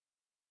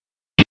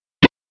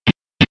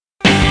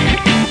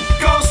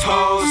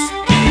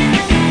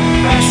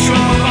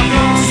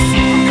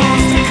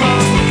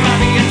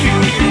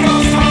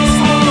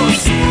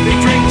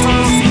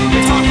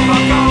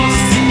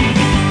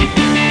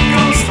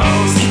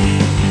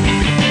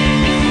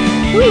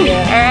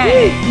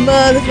Hey.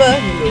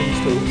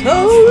 Motherfucking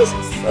ghosts.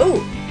 Oh,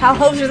 how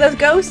hoes are those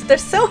ghosts? They're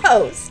so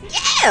hoes.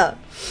 Yeah.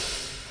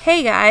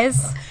 Hey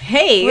guys.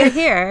 Hey. We're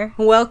here.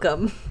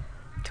 Welcome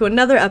to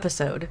another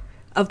episode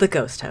of The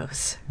Ghost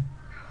House.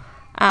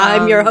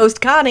 I'm your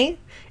host, Connie,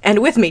 and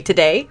with me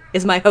today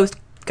is my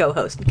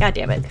co-host. God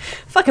damn it.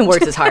 Fucking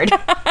words is hard.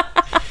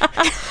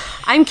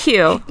 I'm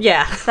Q.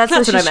 Yeah. That's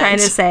what she's trying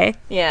to say.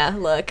 Yeah,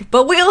 look.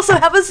 But we also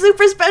have a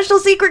super special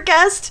secret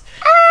guest.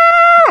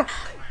 Ah!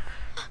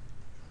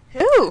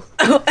 Who?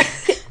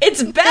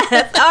 It's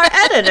Beth, our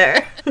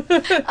editor.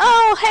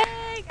 Oh,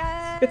 hey,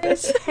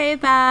 guys. Hey,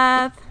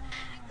 Beth.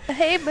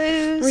 Hey,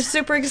 Booze. We're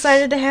super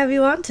excited to have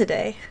you on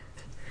today.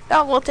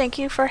 Oh, well, thank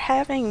you for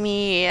having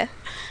me.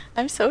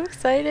 I'm so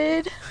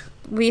excited.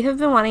 We have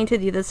been wanting to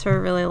do this for a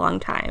really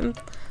long time.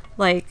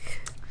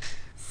 Like,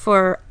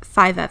 for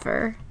 5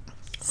 ever.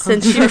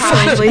 Since you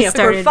probably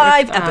started for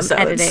 5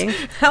 episodes. Editing.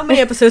 How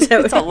many episodes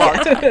have we? It's a long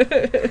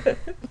time.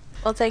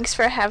 Well, thanks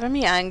for having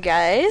me on,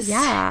 guys.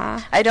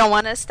 Yeah. I don't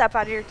want to step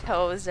on your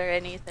toes or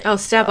anything. Oh,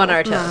 step on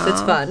our toes. No.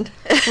 It's fun.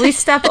 We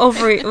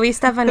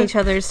step on each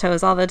other's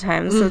toes all the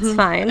time, so it's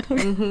fine.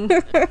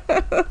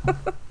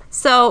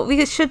 So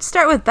we should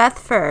start with Beth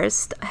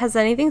first. Has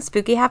anything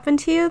spooky happened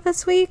to you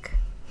this week?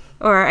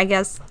 Or I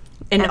guess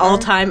An ever?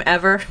 all-time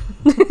ever.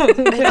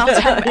 An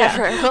all-time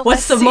ever. Well,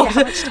 What's the let's see most?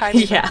 how much time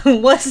Yeah.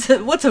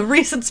 What's a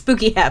recent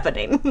spooky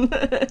happening?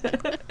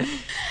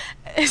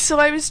 So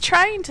I was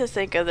trying to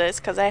think of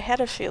this because I had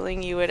a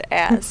feeling you would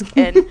ask,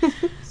 and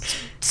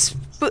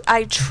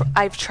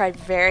I've tried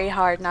very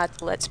hard not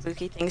to let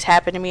spooky things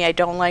happen to me. I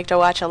don't like to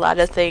watch a lot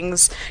of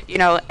things,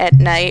 at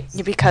night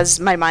because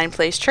my mind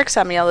plays tricks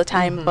on me all the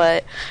time. Mm-hmm.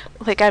 But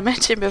like I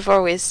mentioned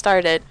before we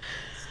started,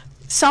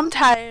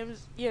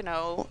 sometimes,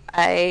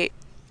 I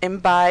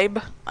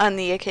imbibe on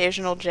the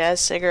occasional jazz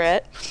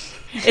cigarette.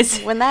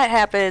 When that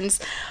happens,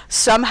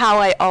 somehow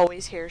I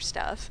always hear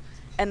stuff.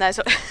 And that's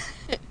what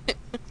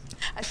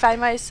I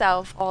find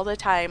myself all the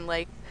time,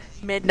 like,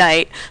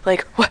 midnight,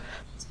 like, what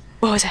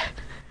was that?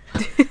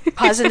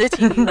 Pausing the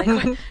TV, like,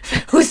 what?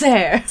 Who's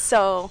there?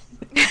 So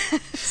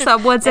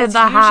someone's in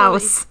the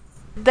house.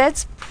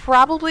 That's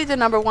probably the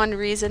number one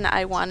reason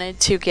I wanted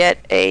to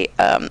get an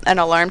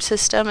alarm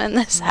system in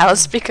this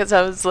house, because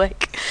I was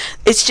like,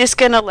 it's just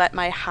going to let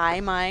my high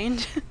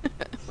mind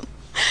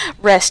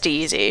rest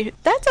easy.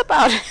 That's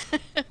about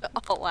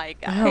all I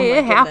got. Hey,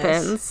 it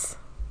happens.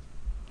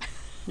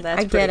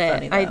 That's I get it.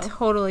 funny, I though.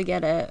 totally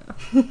get it.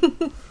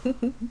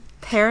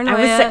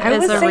 Paranoia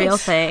is a real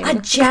thing. A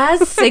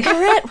jazz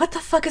cigarette? What the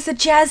fuck is a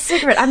jazz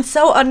cigarette? I'm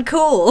so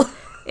uncool.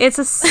 It's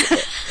a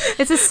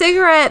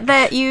cigarette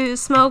that you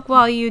smoke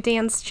while you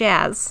dance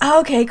jazz.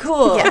 Okay,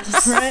 cool.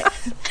 Yes. Right.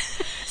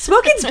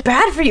 Smoking's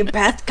bad for you,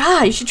 Beth.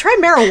 God, you should try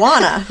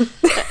marijuana.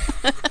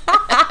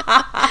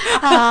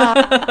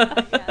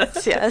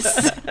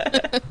 Yes.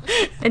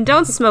 And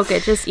don't smoke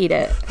it, just eat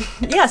it.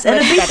 Yes,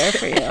 It's better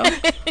for you.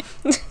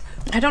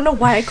 I don't know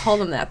why I call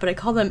them that, but I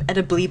call them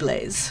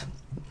ediblibles.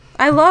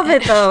 I love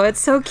it though. It's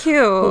so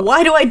cute.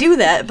 Why do I do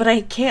that? But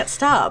I can't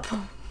stop.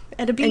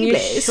 Ediblibles. And you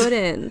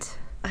shouldn't.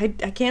 I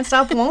can't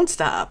stop, won't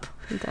stop.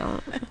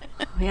 Don't.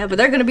 Yeah, but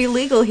they're going to be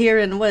legal here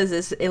in, what is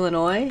this,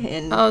 Illinois?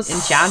 In So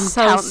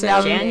soon.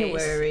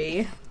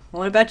 January.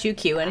 What about you,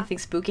 Q? Anything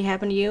spooky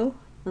happened to you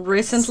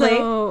recently?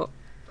 So,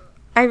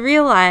 I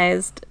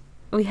realized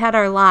we had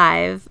our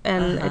live,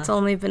 and it's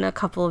only been a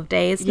couple of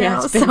days now.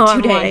 Yeah, it's been so 2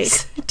 I'm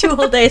days. 2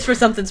 whole days for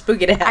something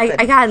spooky to happen.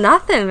 I got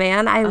nothing,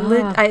 man.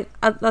 I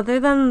other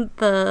than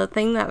the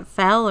thing that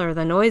fell or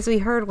the noise we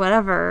heard,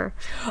 whatever.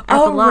 At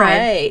the live,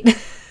 right.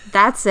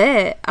 That's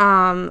it.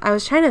 I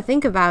was trying to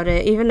think about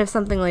it, even if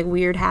something like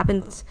weird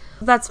happens.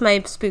 That's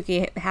my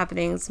spooky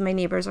happenings. My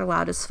neighbors are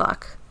loud as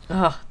fuck.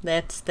 Oh,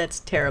 that's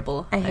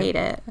terrible. I hate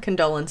it.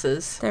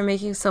 Condolences. They're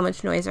making so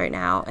much noise right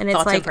now, and it's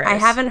Thoughts and like I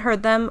prayers. haven't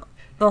heard them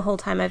the whole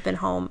time I've been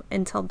home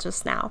until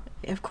just now.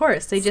 Of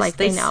course, they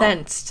know.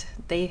 sensed.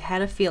 They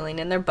had a feeling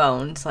in their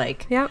bones,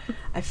 like, Yep.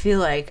 I feel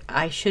like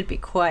I should be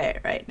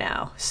quiet right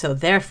now, so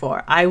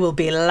therefore I will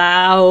be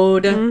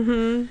loud.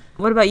 Mm-hmm.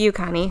 What about you,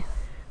 Connie?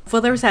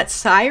 Well, there was that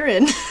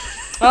siren.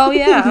 Oh,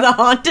 yeah. The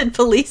haunted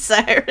police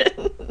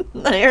siren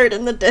I heard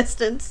in the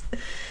distance.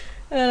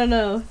 I don't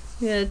know.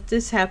 Yeah,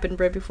 this happened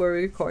right before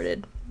we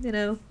recorded,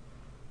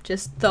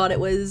 Just thought it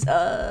was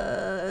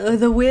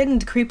the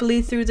wind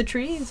creepily through the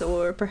trees,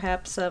 or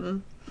perhaps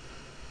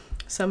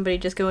somebody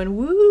just going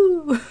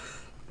woo.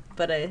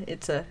 But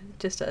it's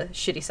just a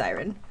shitty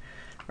siren,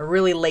 a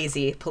really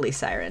lazy police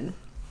siren.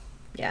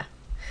 Yeah.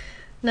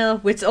 No,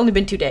 it's only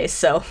been 2 days,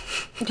 so.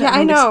 Yeah,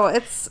 I know.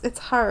 It's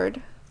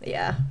hard.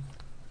 Yeah.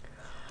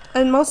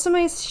 And most of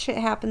my shit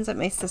happens at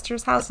my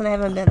sister's house, and I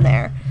haven't been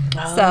there.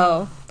 Oh.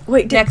 So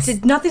Wait,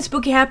 did nothing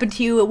spooky happen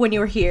to you when you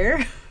were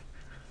here?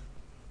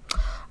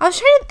 I was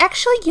trying to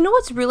actually. You know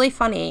what's really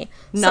funny?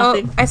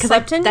 Nothing. So I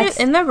slept in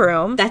the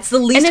room. That's the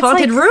least it's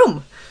haunted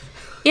room.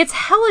 It's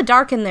hella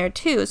dark in there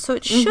too, so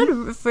it should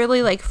have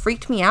really like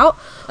freaked me out.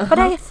 But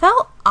I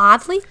felt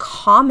oddly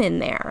calm in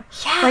there.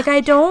 Yeah. Like I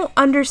don't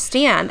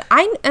understand.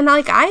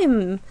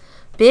 I'm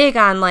big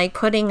on like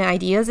putting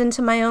ideas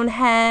into my own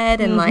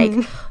head and like,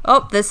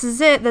 oh, this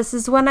is it. This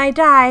is when I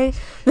die.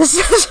 This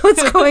is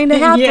what's going to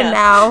happen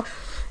now.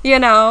 You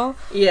know?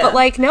 Yeah. But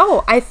like,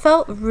 no, I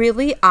felt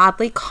really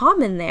oddly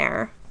calm in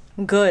there.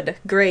 Good,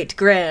 great,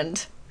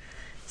 grand.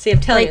 See, I'm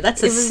telling you,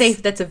 that's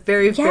a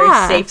very,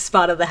 very safe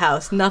spot of the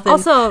house. Nothing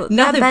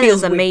that bed feels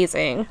is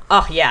amazing.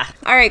 Oh, yeah.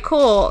 All right,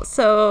 cool.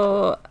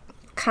 So,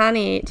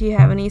 Connie, do you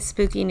have any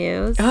spooky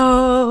news?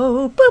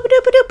 Oh, boop, boop,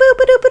 boop, boop,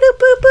 boop, boop,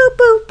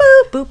 boop,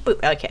 boop, boop,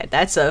 boop. Okay,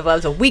 that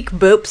was a weak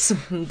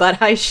boops,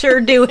 but I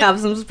sure do have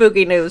some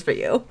spooky news for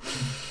you.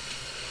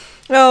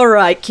 All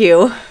right,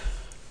 Q.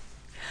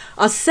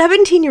 A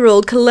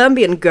 17-year-old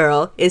Colombian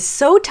girl is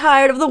so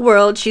tired of the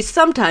world she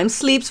sometimes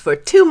sleeps for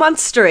 2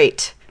 months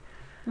straight.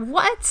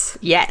 What?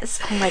 Yes.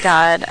 Oh my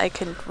god, I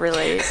can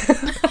relate.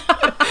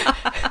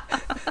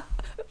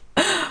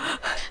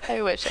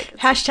 I wish I could.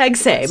 Hashtag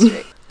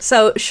same.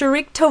 So,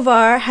 Sharik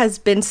Tovar has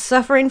been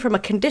suffering from a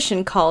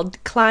condition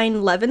called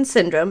Klein-Levin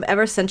syndrome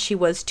ever since she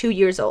was 2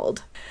 years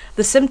old.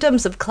 The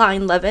symptoms of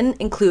Klein-Levin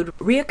include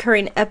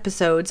reoccurring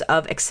episodes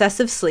of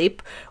excessive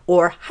sleep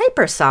or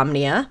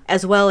hypersomnia,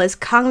 as well as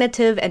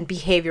cognitive and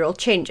behavioral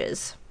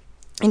changes.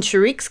 In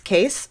Sharik's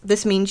case,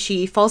 this means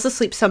she falls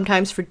asleep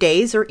sometimes for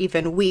days or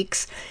even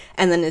weeks,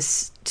 and then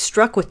is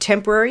struck with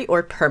temporary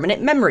or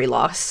permanent memory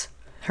loss.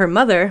 Her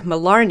mother,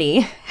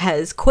 Malarney,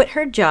 has quit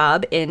her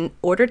job in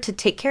order to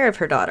take care of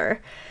her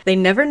daughter. They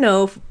never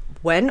know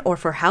when or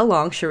for how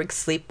long Sharik's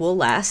sleep will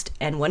last,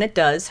 and when it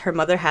does, her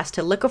mother has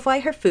to liquefy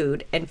her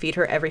food and feed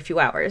her every few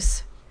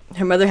hours.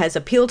 Her mother has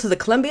appealed to the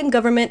Colombian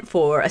government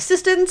for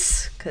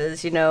assistance,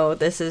 because,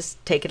 this is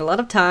taking a lot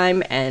of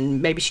time,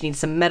 and maybe she needs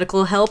some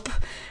medical help,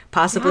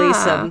 possibly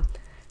some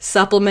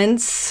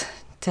supplements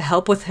to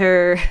help with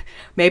her.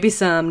 Maybe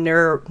some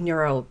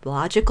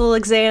neurological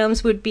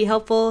exams would be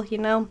helpful,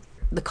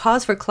 The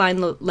cause for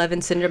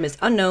Klein-Levin syndrome is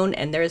unknown,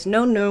 and there is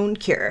no known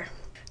cure.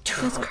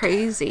 That's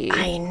crazy.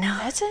 I know.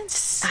 That's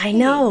insane. I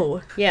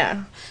know.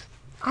 Yeah.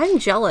 I'm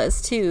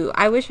jealous, too.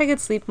 I wish I could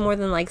sleep more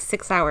than,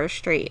 6 hours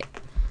straight.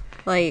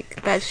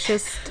 That's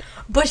just...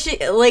 But she,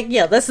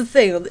 that's the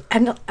thing.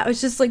 And I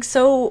was just,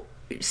 so...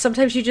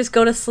 Sometimes you just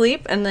go to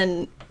sleep, and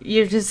then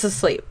you're just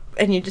asleep.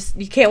 And you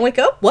can't wake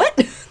up?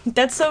 What?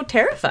 That's so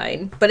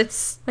terrifying. But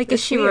it's...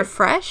 is she weird.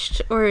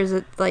 Refreshed? Or is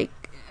it,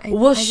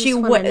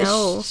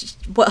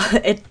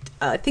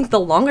 I think the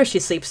longer she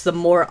sleeps, the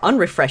more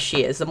unrefreshed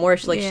she is. The more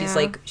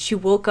she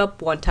woke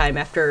up one time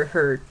after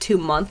her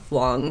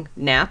 2-month-long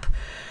nap,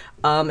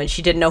 and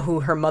she didn't know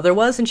who her mother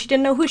was, and she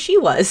didn't know who she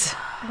was.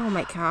 Oh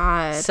my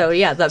god. So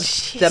yeah,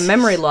 the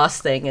memory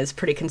loss thing is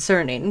pretty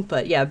concerning.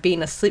 But yeah,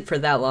 being asleep for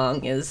that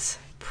long is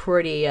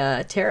pretty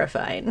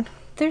terrifying.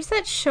 There's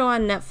that show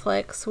on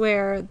Netflix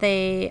where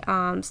they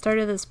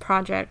started this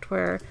project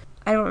where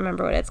I don't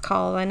remember what it's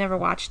called. I never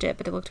watched it,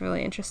 but it looked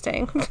really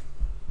interesting.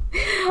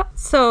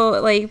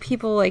 So,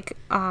 people,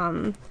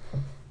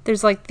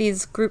 there's,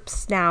 these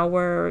groups now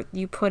where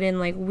you put in,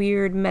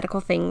 weird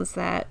medical things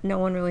that no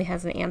one really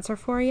has an answer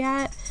for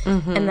yet.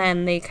 Mm-hmm. And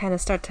then they kind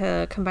of start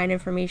to combine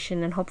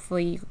information, and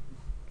hopefully,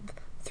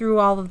 through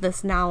all of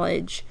this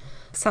knowledge,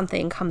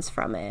 something comes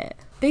from it.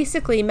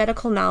 Basically,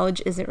 medical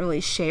knowledge isn't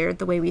really shared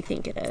the way we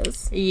think it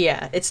is.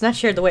 Yeah, it's not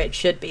shared the way it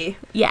should be.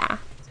 Yeah.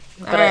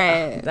 But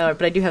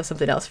I do have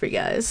something else for you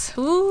guys.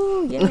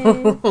 Ooh, yay.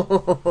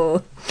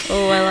 Oh,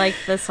 I like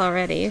this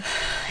already.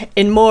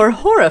 In more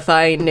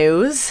horrifying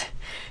news,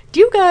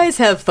 do you guys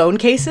have phone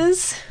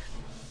cases?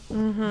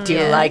 Mm-hmm, do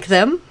you like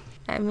them?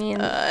 I mean...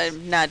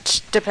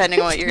 not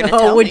depending on what you're going to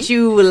tell me. Would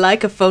you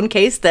like a phone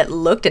case that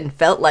looked and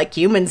felt like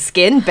human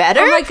skin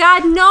better? Oh my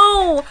god,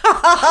 no!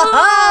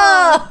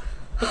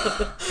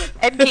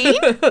 And Keen?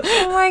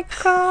 Oh my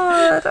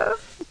god.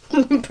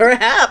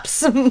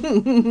 Perhaps.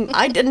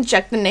 I didn't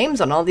check the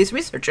names on all these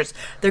researchers.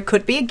 There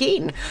could be a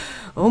Geen.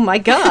 Oh my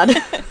god.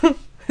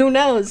 Who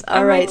knows?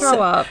 All right.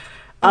 Throw up.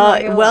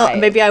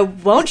 Maybe I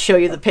won't show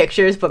you the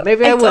pictures, but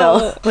maybe I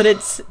will. But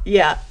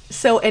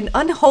So an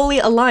unholy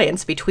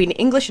alliance between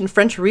English and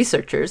French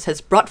researchers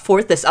has brought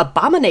forth this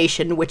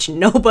abomination which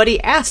nobody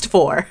asked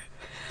for.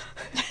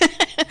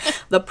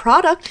 The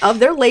product of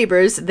their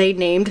labors they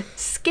named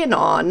Skin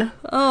On.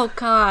 Oh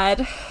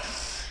god.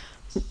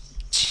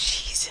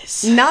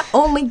 Not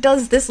only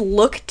does this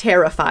look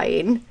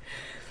terrifying,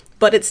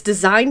 but it's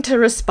designed to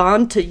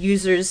respond to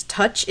users'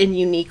 touch in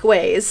unique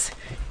ways.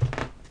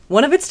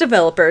 One of its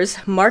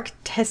developers, Marc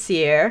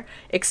Tessier,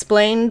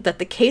 explained that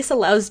the case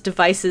allows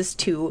devices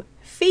to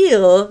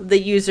feel the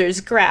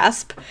user's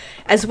grasp,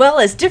 as well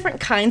as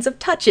different kinds of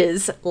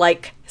touches,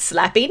 like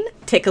slapping,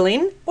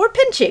 tickling, or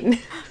pinching.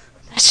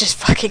 That's just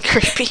fucking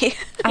creepy.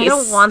 I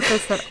don't want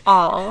this at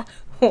all.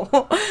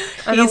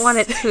 I don't want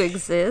it to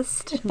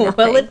exist. Nothing.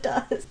 Well, it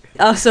does.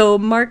 So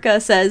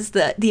Marca says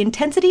that the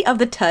intensity of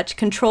the touch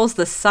controls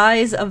the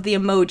size of the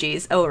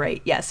emojis. Oh,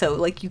 right. Yeah,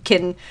 so, you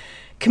can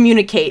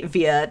communicate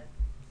via,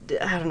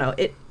 I don't know,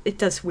 it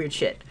does weird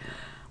shit.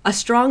 A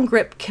strong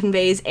grip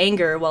conveys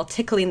anger, while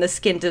tickling the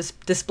skin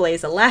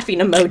displays a laughing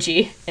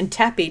emoji, and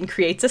tapping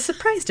creates a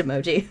surprised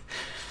emoji.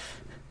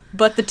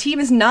 But the team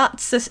is not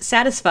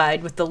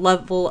satisfied with the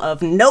level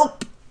of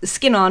nope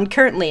skin on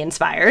currently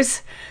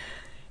inspires.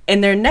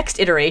 In their next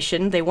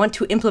iteration, they want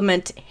to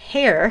implement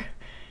hair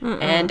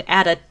and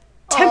add a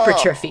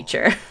temperature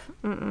feature.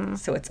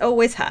 So it's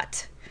always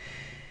hot.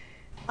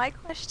 My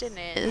question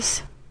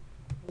is,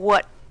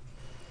 what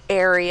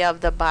area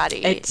of the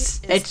body? It's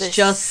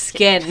just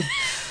skin.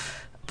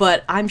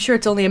 But I'm sure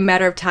it's only a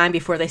matter of time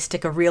before they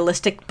stick a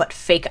realistic but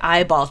fake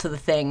eyeball to the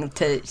thing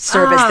to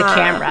serve as the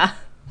camera.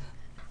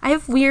 I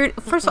have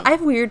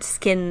weird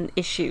skin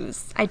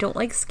issues. I don't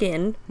like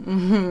skin.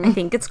 I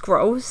think it's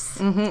gross.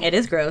 It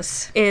is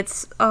gross.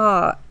 It's,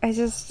 I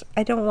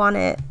don't want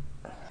it.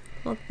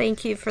 Well,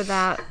 thank you for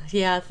that.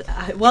 Yeah,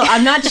 well,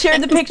 I'm not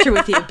sharing the picture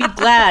with you. Be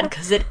glad,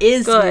 because it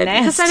is Good.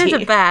 nasty. Because send it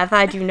to Beth.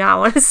 I do not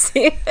want to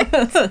see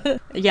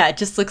it. Yeah, it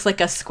just looks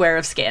like a square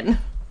of skin.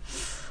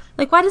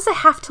 Like, why does it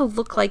have to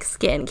look like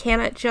skin?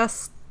 Can't it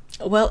just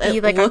Well, it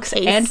be like looks a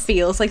case? and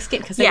feels like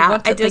skin, because they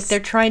want to, like,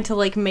 they're trying to,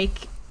 like,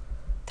 make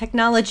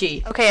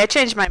technology. Okay, I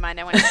changed my mind.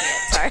 I want to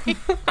see it. Sorry.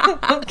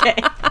 Okay.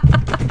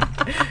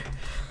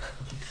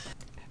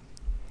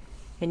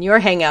 In your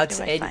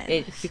hangouts,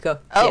 you go,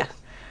 yeah.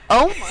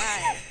 Oh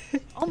my.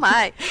 Oh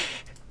my.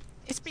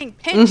 It's being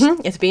pinched.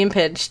 It's being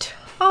pinched.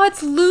 Oh,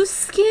 it's loose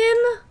skin?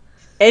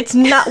 It's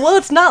not, well,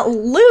 it's not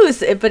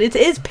loose, but it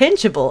is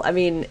pinchable. I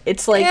mean,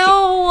 it's like,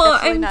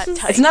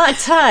 it's not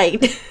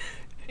tight.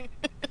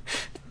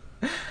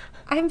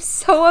 I'm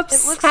so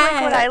upset. It looks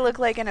like what I look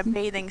like in a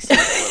bathing suit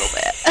a little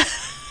bit.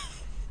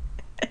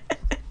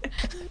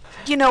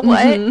 You know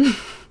what?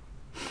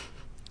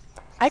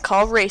 I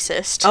call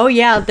racist. Oh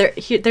yeah,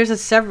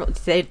 there's several.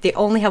 They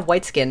only have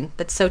white skin.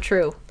 That's so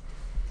true.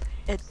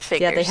 It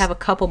figures. Yeah, they have a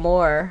couple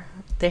more.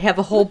 They have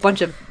a whole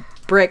bunch of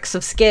bricks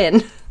of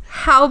skin.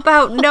 How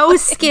about no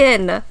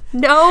skin?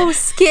 No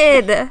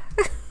skin.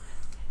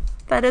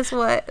 That is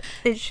what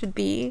it should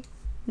be.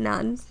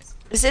 None.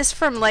 Is this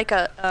from like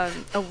a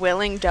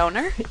willing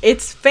donor?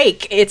 It's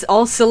fake. It's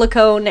all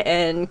silicone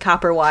and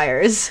copper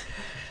wires.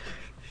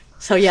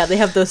 So yeah, they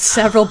have those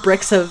several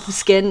bricks of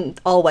skin,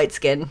 all white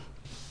skin.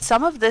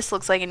 Some of this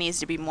looks like it needs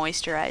to be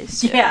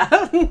moisturized. Too. Yeah.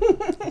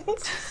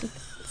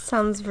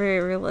 Sounds very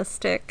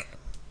realistic.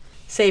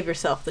 Save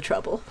yourself the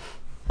trouble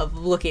of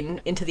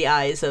looking into the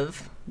eyes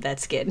of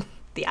that skin.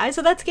 The eyes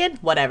of that skin?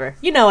 Whatever.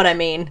 You know what I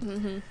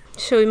mean.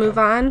 Should we move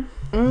on?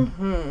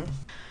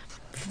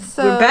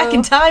 So, we're back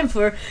in time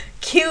for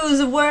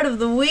Q's word of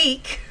the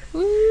week.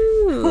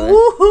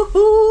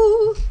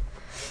 Ooh.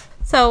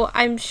 So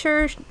I'm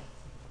sure some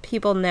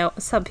people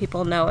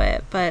know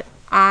it, but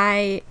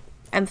I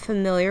am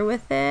familiar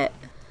with it.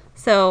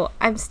 So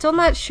I'm still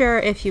not sure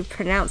if you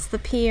pronounce the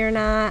P or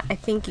not. I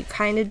think you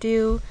kind of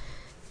do.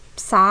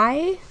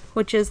 Psi,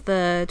 which is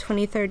the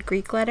 23rd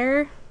Greek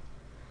letter.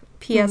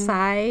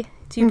 PSI.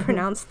 Do you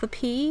pronounce the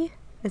P?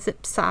 Is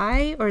it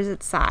psi or is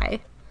it psi?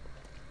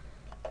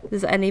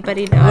 Does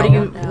anybody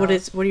know? What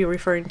are you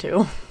referring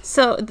to?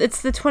 So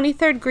it's the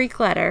 23rd Greek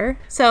letter.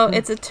 So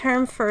it's a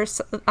term for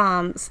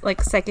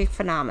like psychic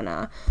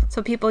phenomena.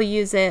 So people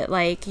use it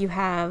like you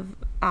have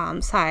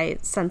psi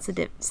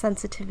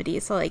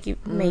sensitivity. So like you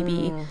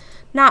maybe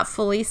not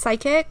fully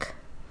psychic,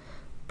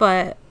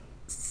 but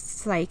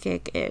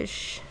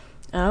psychic-ish.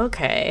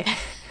 Okay.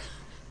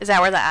 Is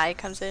that where the I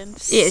comes in?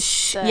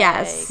 Ish.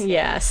 Yes.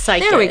 Yeah,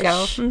 psychic. There we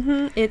go.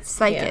 It's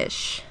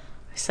psychish. Yeah.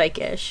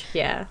 Psychish,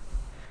 yeah.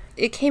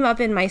 It came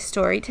up in my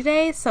story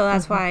today, so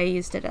that's why I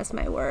used it as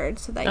my word,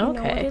 so that you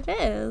know what it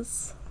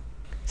is.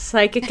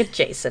 Psychic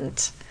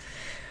adjacent.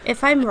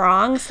 If I'm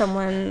wrong,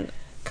 someone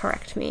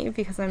correct me,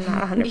 because I'm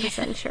not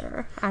 100%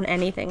 sure on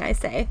anything I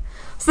say.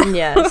 So.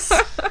 Yes.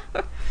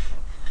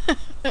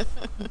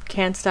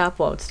 Can't stop,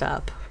 won't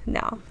stop.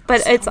 No,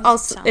 but it's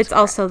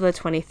also the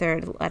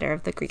 23rd letter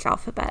of the Greek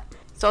alphabet.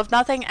 So if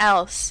nothing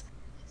else,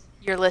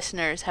 your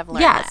listeners have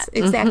learned that. Yes, that.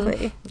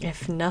 exactly.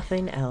 If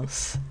nothing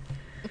else.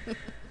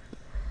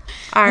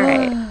 All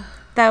right.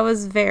 That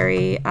was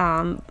very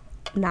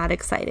not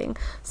exciting.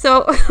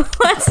 So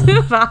let's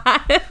move on.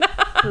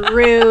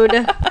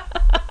 Rude.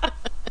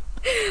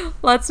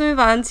 Let's move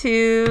on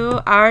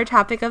to our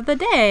topic of the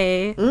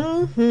day.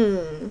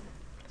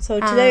 So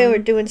today we're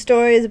doing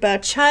stories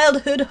about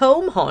childhood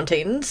home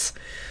hauntings.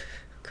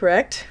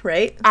 Correct?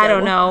 Right? I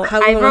don't know.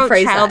 I wrote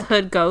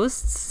childhood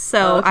ghosts,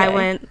 so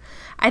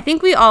I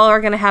think we all are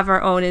going to have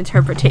our own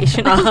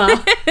interpretation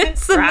of it.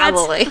 So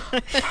probably.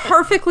 That's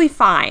perfectly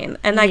fine.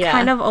 And I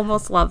kind of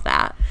almost love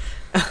that.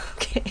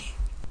 Okay.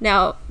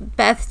 Now,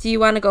 Beth, do you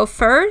want to go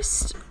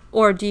first?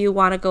 Or do you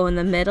want to go in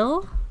the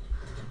middle?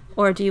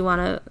 Or do you want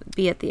to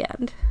be at the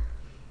end?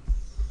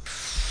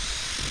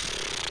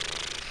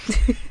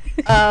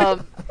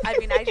 I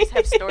mean, I just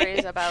have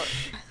stories about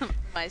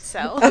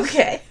myself.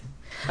 Okay.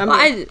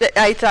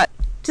 I thought...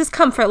 Just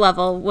comfort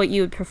level, what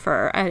you would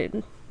prefer.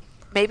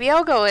 Maybe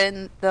I'll go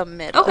in the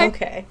middle.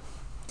 Okay.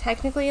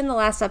 Technically, in the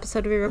last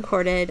episode we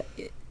recorded,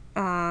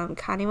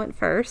 Connie went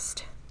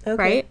first,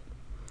 right?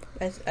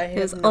 I It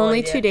was have no only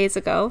idea. 2 days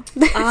ago.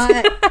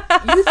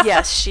 You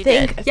Yes, she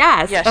think- did.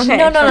 Yes. Yes, Okay.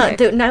 No.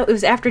 Okay. No, it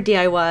was after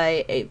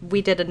DIY.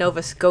 We did a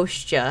Nova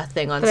Scotia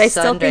thing on But I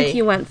still Sunday. think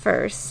you went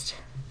first.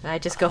 I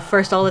just go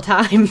first all the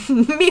time.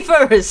 Me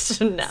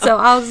first. No. So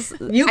I'll just...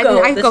 You I go.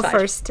 mean, I can that's go fine.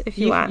 first if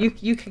you want.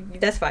 You can,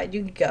 that's fine.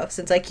 You can go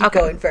since I keep Okay.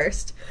 going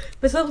first.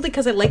 But it's only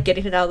because I like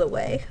getting it out of the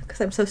way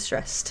because I'm so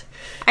stressed.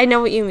 I know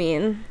what you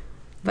mean.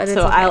 But it's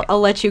So okay. I'll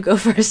let you go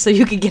first so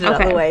you can get it out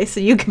of Okay. the way so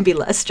you can be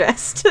less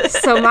stressed.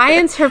 So my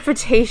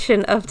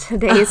interpretation of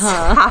today's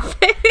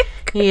topic...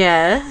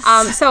 Yes.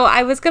 So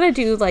I was gonna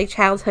do like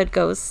childhood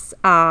ghosts.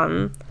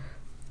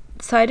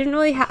 So I didn't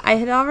really. I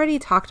had already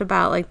talked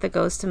about like the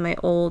ghost in my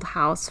old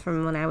house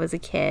from when I was a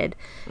kid,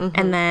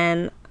 and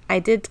then I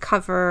did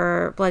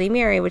cover Bloody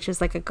Mary, which is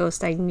like a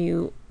ghost I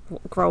knew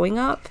growing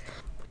up.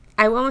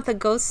 I went with a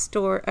ghost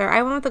story, or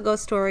I went with a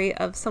ghost story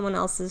of someone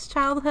else's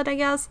childhood, I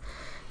guess.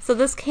 So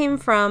this came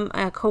from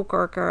a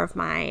coworker of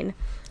mine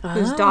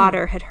whose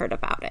daughter had heard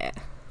about it.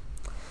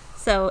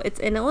 So it's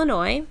in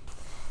Illinois.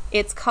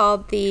 It's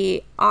called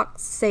the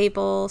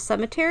Oxable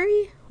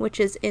Cemetery, which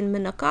is in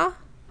Minooka,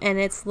 and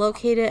it's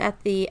located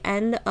at the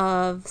end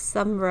of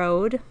some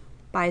road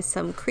by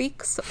some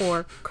creeks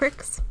or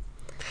cricks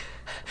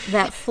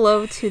that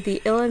flow to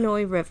the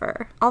Illinois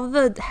River. All of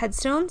the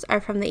headstones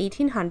are from the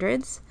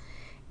 1800s,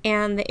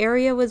 and the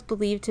area was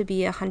believed to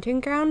be a hunting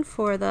ground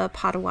for the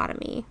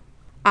Potawatomi.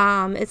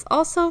 It's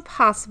also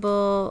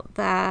possible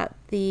that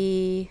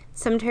the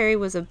cemetery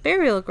was a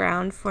burial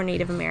ground for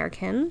Native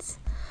Americans,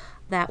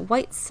 that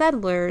white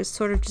settlers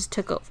sort of just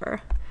took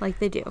over, like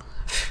they do.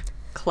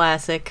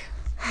 Classic.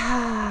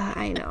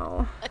 I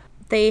know.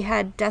 They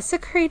had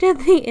desecrated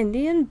the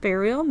Indian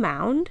burial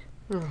mound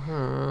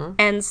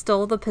and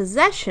stole the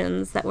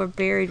possessions that were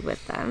buried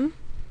with them.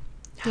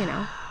 You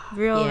know,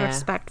 real Yeah.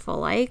 respectful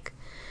like.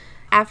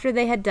 After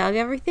they had dug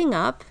everything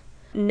up,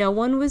 no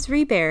one was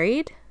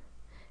reburied,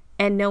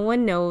 and no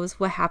one knows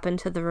what happened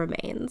to the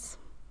remains.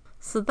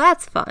 So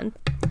that's fun.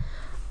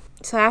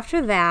 So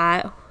after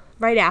that,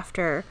 right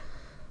after,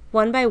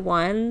 one by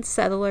one,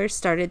 settlers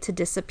started to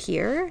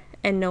disappear,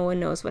 and no one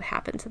knows what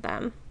happened to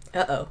them.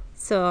 Uh-oh.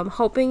 So I'm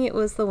hoping it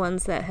was the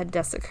ones that had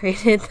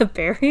desecrated the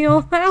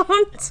burial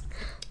mound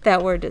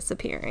that were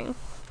disappearing.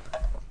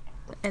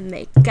 And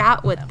they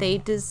got what they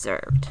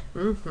deserved.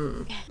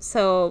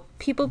 So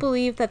people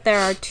believe that there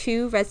are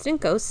 2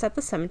 resident ghosts at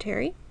the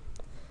cemetery.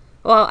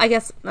 Well, I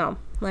guess, no,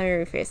 let me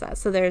rephrase that.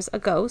 So there's a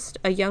ghost,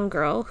 a young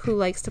girl who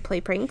likes to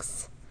play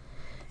pranks,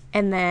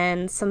 and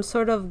then some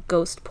sort of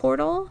ghost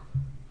portal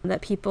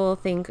that people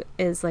think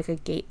is like a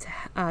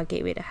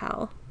gateway to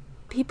hell.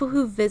 People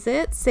who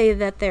visit say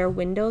that their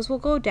windows will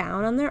go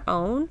down on their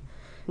own,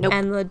 Nope.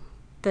 and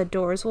the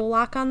doors will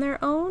lock on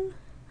their own,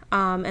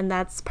 and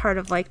that's part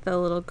of like the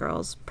little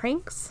girl's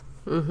pranks.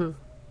 There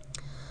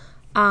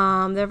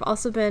have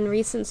also been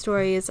recent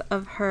stories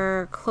of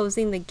her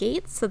closing the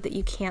gates so that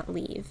you can't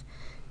leave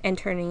and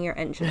turning your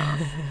engine off.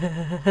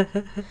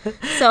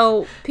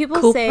 So people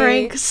Cool say...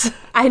 pranks.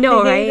 I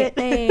know, I hate right?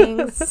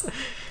 Thanks.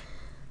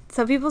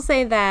 So people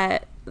say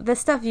that this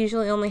stuff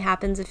usually only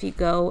happens if you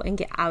go and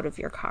get out of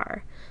your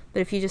car.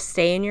 But if you just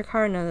stay in your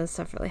car, none of this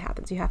stuff really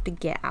happens. You have to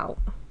get out.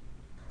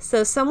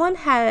 So someone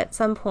had at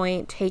some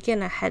point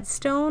taken a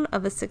headstone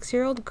of a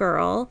 6-year-old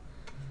girl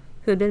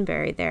who had been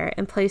buried there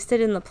and placed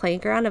it in the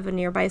playground of a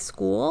nearby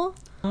school,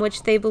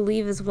 which they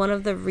believe is one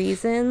of the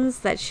reasons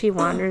that she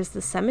wanders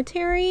the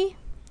cemetery.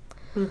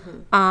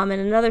 And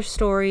another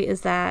story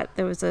is that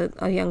there was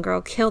a young girl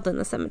killed in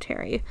the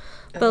cemetery.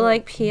 But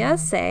like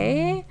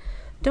PSA,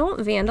 don't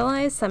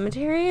vandalize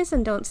cemeteries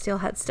and don't steal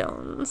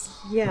headstones.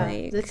 Yeah.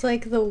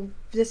 Like,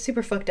 That's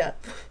super fucked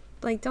up.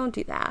 like don't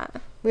do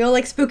that. We all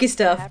like spooky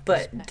stuff,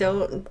 but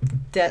don't.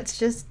 That's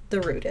just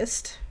the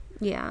rudest.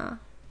 Yeah.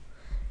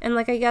 And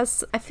like I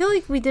feel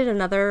like we did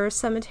another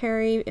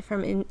cemetery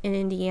from in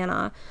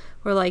Indiana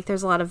where like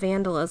there's a lot of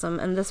vandalism,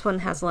 and this one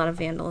has a lot of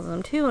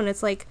vandalism too, and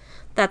it's like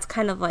that's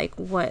kind of like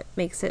what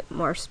makes it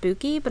more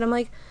spooky. But I'm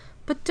like,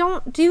 but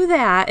don't do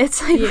that.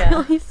 It's like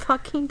really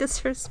fucking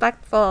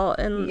disrespectful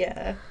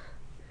and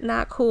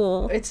not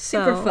cool. It's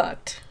super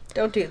fucked.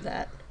 Don't do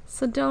that.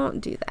 So don't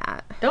do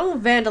that.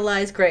 Don't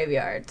vandalize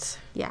graveyards.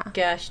 Yeah.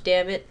 Gosh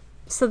damn it.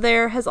 So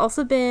there has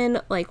also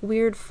been like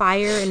weird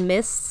fire and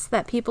mists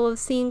that people have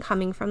seen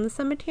coming from the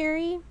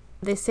cemetery.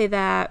 They say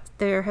that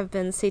there have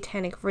been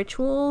satanic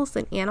rituals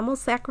and animal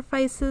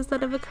sacrifices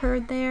that have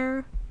occurred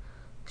there.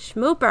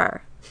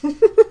 Schmooper.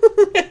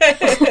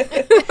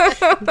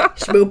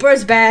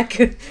 Schmooper's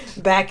back.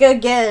 Back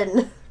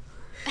again.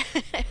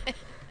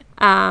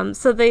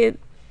 So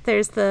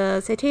there's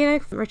the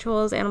satanic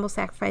rituals, animal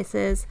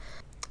sacrifices.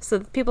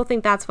 So people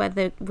think that's why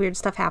the weird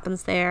stuff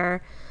happens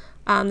there.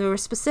 They were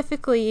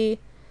specifically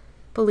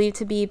believed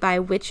to be by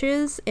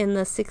witches in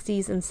the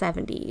 60s and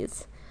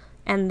 70s.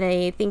 And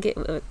they think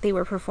they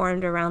were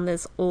performed around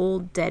this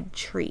old dead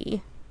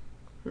tree.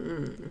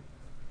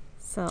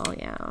 So,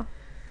 yeah.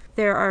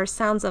 There are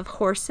sounds of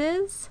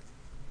horses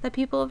that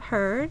people have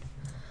heard.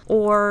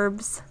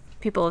 Orbs.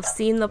 People have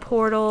seen the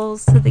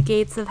portals to the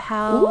gates of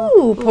hell.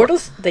 Ooh,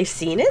 portals. They've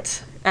seen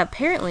it?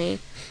 apparently.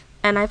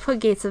 And I put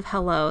Gates of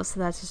Hello, so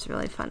that's just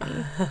really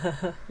funny.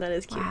 That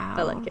is cute. Wow.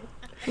 I like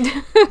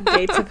it.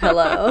 Gates of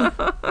Hello.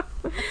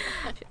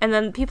 And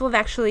then people have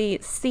actually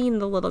seen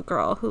the little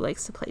girl who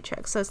likes to play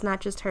tricks. So it's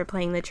not just her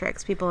playing the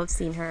tricks. People have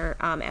seen her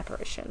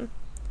apparition.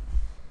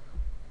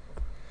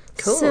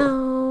 Cool.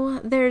 So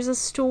there's a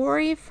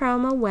story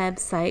from a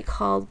website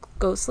called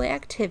Ghostly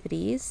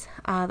Activities.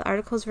 The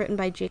article is written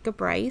by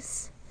Jacob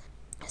Rice.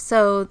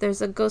 So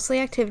there's a Ghostly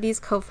Activities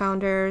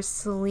co-founder,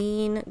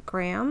 Celine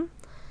Graham.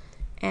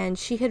 And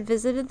she had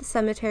visited the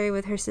cemetery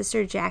with her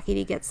sister Jackie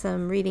to get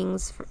some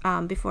readings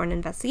before an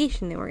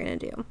investigation they were going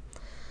to do.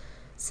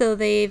 So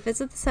they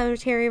visit the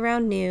cemetery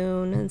around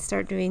noon and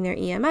start doing their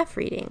EMF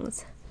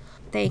readings.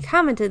 They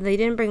commented they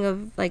didn't bring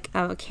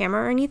a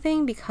camera or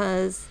anything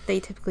because they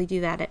typically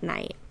do that at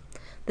night.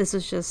 This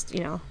was just,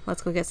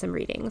 let's go get some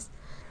readings.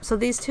 So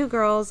these two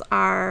girls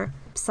are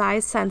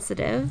size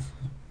sensitive.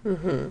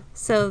 Mm-hmm.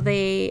 So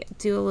they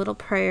do a little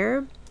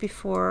prayer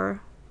before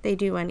they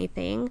do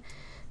anything.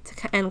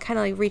 And kind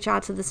of reach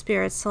out to the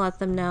spirits to let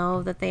them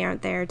know that they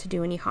aren't there to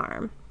do any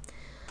harm,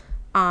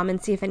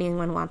 and see if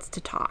anyone wants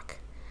to talk.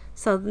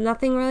 So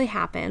nothing really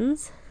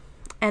happens,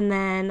 and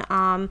then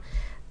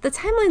the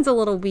timeline's a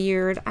little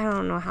weird. I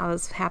don't know how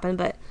this happened,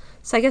 but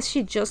so I guess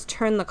she just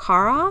turned the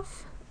car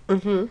off,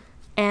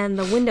 and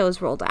the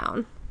windows roll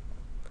down.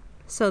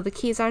 So the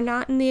keys are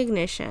not in the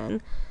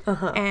ignition,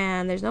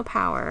 and there's no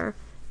power,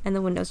 and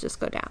the windows just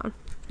go down.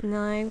 And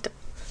they're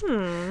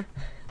like,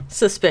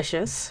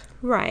 Suspicious.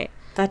 Right.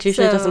 That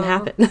usually doesn't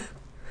happen.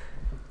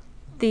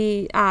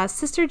 The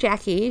sister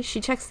Jackie,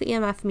 she checks the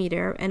EMF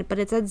meter, but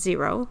it's at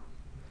 0.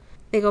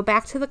 They go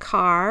back to the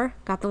car,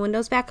 got the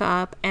windows back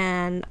up,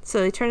 and so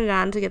they turn it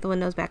on to get the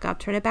windows back up,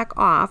 turn it back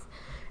off,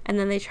 and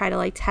then they try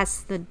to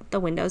test the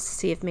windows to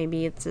see if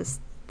maybe it's just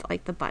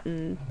the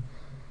button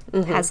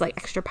has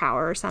extra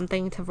power or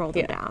something to roll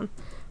them down.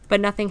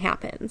 But nothing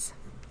happens.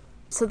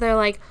 So they're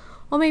like,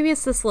 well, maybe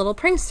it's this little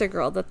prankster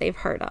girl that they've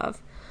heard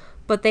of.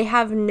 But they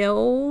have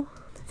no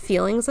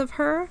feelings of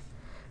her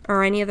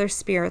or any other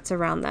spirits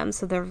around them,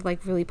 so they're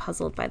really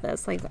puzzled by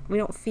this. We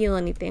don't feel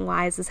anything.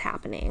 Why is this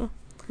happening?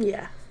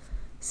 Yeah.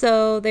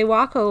 So they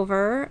walk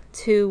over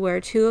to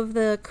where 2 of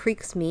the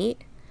creeks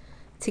meet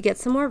to get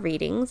some more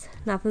readings.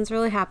 Nothing's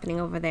really happening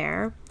over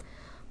there.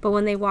 But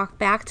when they walk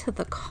back to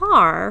the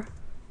car,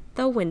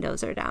 the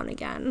windows are down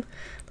again.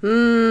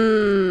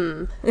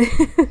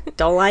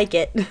 Don't like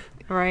it.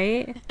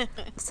 Right?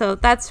 So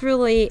that's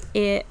really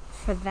it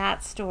for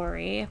that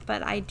story.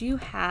 But I do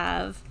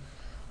have,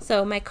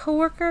 so my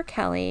coworker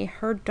Kelly,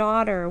 her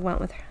daughter went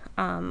with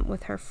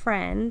her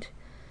friend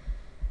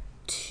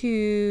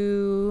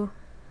to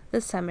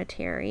the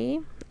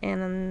cemetery,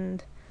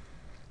 and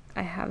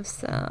I have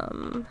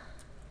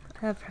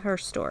her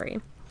story.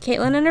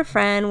 Caitlin and her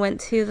friend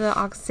went to the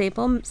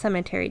Oxable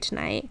Cemetery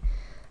tonight.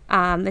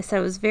 They said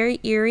it was very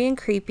eerie and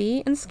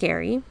creepy and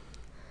scary.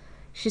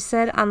 She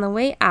said on the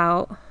way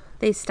out,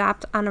 they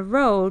stopped on a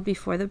road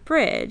before the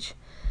bridge,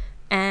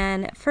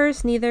 and at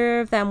first neither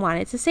of them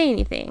wanted to say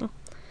anything.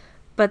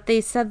 But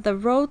they said the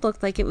road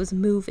looked like it was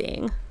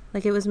moving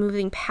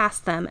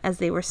past them as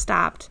they were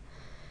stopped,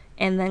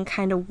 and then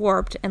kind of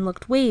warped and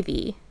looked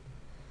wavy,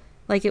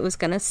 like it was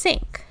gonna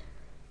sink.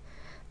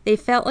 They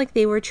felt like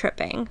they were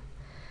tripping.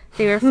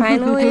 They were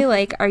finally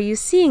like, "Are you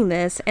seeing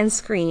this?" and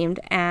screamed,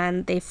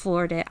 and they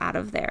floored it out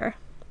of there.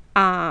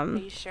 Are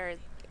you sure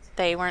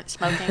they weren't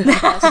smoking the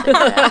plastic?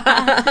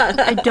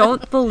 I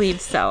don't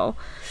believe so.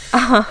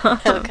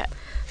 Okay.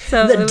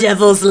 So The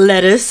devil's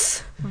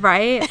lettuce.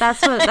 Right?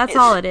 That's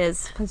all it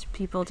is. Because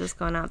people just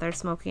going out there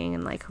smoking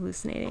and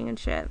hallucinating and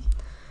shit.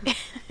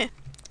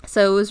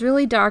 So it was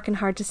really dark and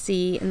hard to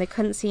see, and they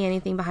couldn't see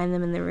anything behind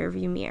them in the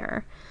rearview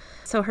mirror.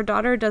 So her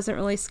daughter doesn't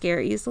really scare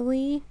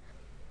easily,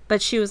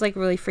 but she was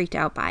really freaked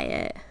out by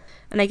it.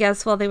 And I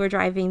guess while they were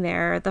driving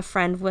there, the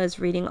friend was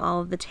reading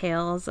all of the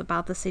tales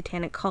about the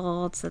satanic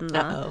cults and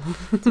the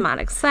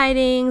demonic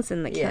sightings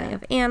and the killing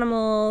of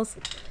animals.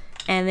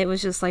 And it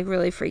was just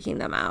really freaking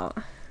them out.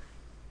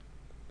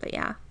 But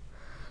yeah.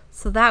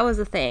 So that was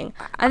a thing.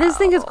 I just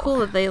think it's cool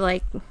that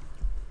they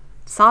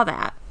saw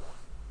that.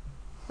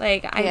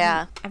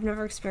 I've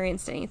never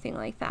experienced anything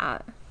like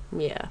that.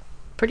 Yeah.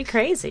 Pretty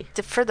crazy.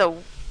 For the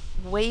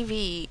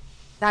wavy,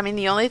 I mean,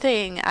 the only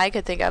thing I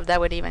could think of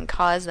that would even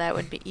cause that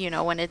would be,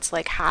 when it's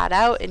hot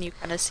out and you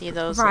kind of see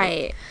those,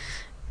 right.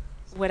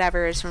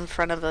 Whatever is in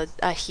front of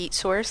a heat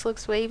source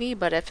looks wavy.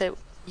 But if you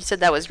said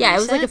that was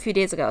recent? It was a few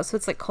days ago, so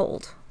it's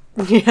cold.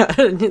 Yeah,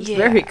 it's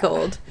very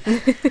cold.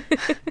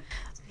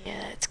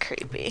 Yeah, it's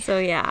creepy. So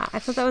yeah, I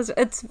thought that was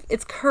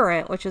it's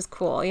current, which is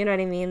cool. You know what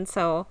I mean?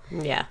 So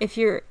yeah, if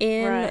you're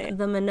in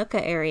the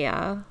Manuka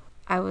area,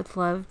 I would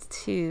love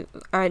to,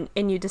 and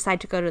you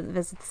decide to go to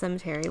visit the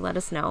cemetery, let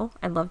us know.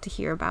 I'd love to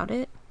hear about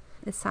it.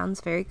 It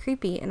sounds very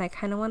creepy, and I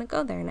kind of want to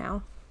go there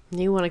now.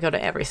 You want to go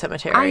to every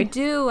cemetery? I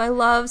do. I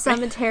love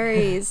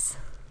cemeteries.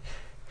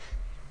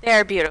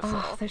 They're beautiful.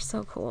 Oh, they're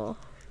so cool.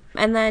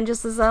 And then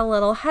just as a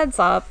little heads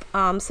up,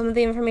 some of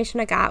the information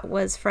I got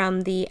was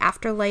from the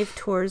Afterlife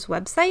Tours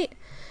website.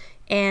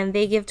 and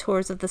they give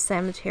tours of the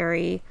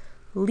cemetery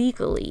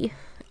legally.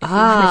 If you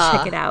want to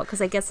check it out,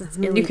 because I guess it's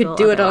illegal. You could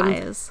do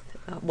otherwise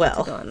it on.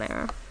 to go in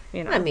there.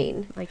 You know, I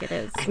mean, like it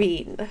is. I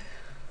mean,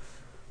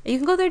 you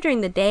can go there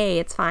during the day.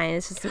 It's fine.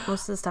 It's just that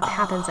most of the stuff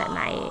happens at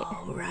night.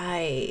 Oh,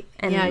 right.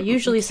 And yeah,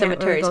 usually you can't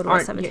really cemeteries go to a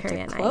aren't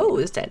cemetery at night.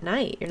 closed at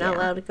night. You're not Yeah.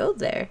 allowed to go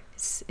there.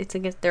 It's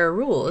against their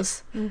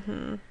rules.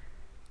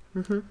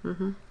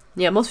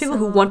 Yeah, most people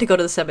who want to go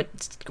to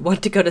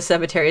the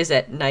cemeteries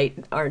at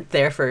night aren't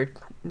there for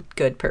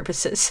good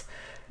purposes.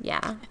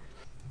 Yeah.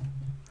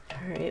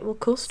 All right. Well,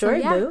 cool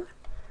story, yeah. Boo.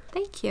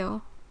 Thank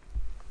you.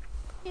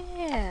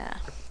 Yeah.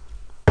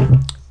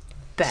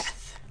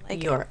 Beth,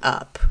 you're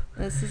up.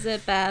 This is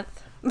it,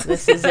 Beth.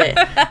 This is it.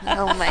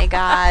 Oh my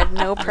God,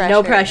 no pressure.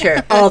 No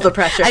pressure. All the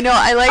pressure. I know.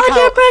 I like Under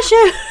how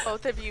pressure.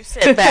 both of you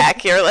sit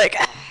back. You're like.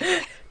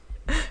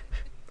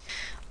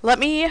 Let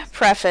me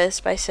preface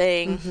by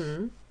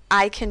saying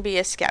I can be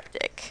a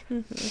skeptic.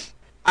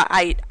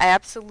 I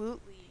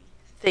absolutely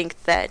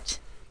think that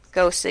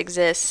ghosts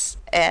exist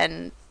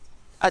and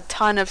a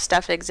ton of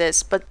stuff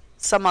exists, but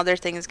some other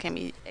things can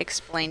be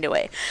explained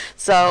away.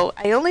 So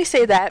I only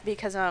say that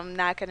because I'm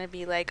not going to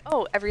be like,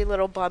 oh, every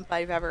little bump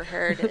I've ever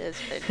heard has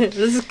been...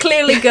 This is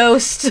clearly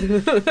ghost.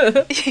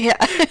 Yeah.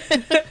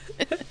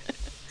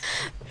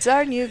 It's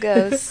our new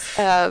ghost.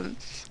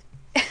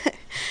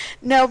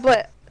 No,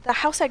 but the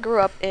house I grew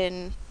up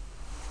in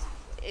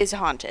is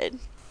haunted.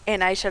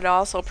 And I should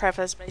also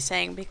preface by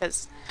saying,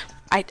 because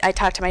I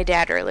talked to my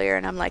dad earlier,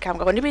 and I'm like, I'm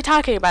going to be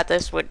talking about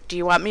this. What do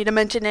you want me to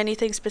mention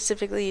anything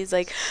specifically? He's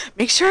like,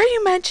 make sure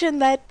you mention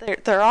that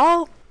they're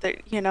all,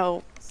 you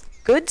know,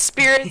 good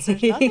spirits.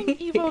 There's nothing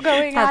evil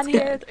going on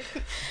here.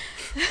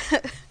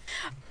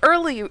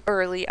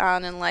 Early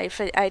on in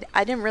life, I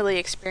didn't really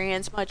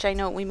experience much. I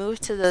know we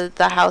moved to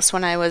the house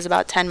when I was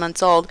about 10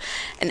 months old.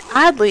 And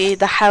oddly,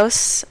 the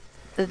house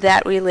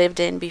that we lived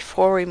in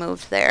before we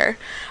moved there,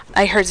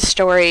 I heard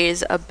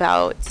stories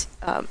about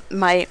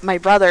my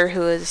brother,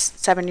 who is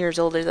 7 years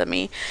older than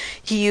me.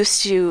 He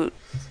used to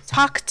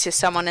talk to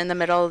someone in the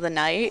middle of the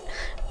night,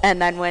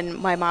 and then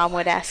when my mom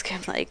would ask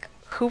him, like,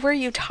 who were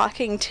you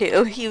talking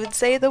to, he would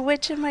say, the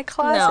witch in my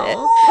closet.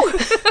 No.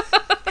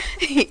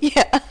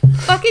 Yeah.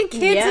 Fucking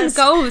kids and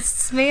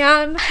ghosts,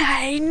 man.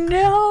 I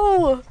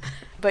know.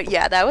 But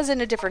yeah, that was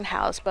in a different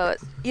house. But,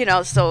 you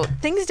know, so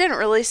things didn't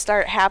really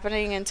start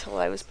happening until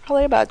I was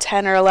probably about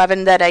 10 or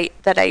 11 that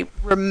I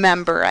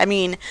remember. I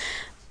mean,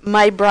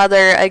 my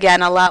brother,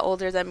 again, a lot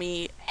older than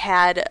me,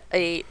 had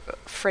a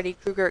Freddy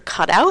Krueger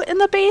cutout in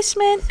the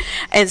basement.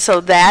 And so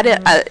that,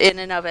 in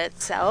and of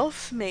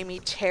itself, made me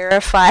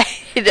terrified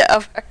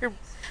of our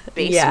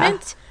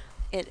basement.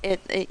 Yeah.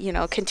 It you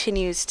know,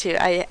 continues to...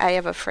 I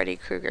have a Freddy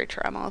Krueger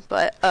trauma,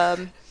 but...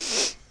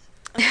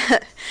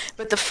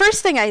 But the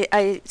first thing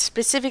I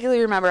specifically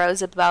remember, I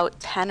was about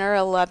 10 or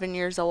 11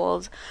 years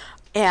old,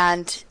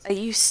 and I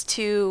used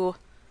to,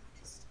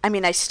 I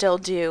mean, I still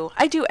do.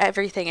 I do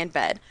everything in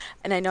bed,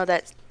 and I know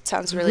that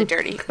sounds really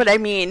dirty, but I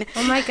mean...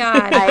 Oh my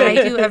God,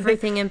 I do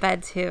everything in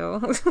bed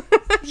too.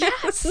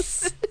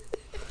 Yes!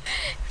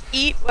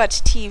 Eat,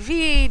 watch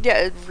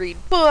TV, read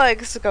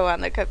books, go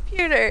on the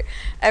computer,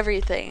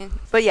 everything.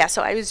 But yeah,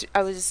 so I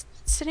was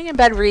sitting in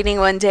bed reading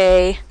one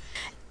day,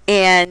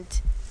 and...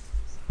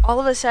 all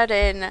of a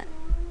sudden,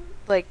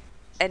 like,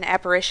 an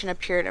apparition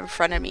appeared in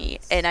front of me,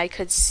 and I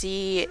could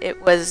see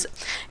it was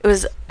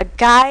a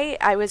guy,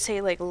 I would say,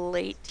 like,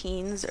 late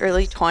teens,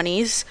 early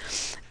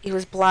 20s. He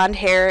was blonde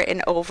hair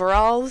and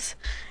overalls,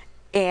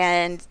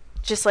 and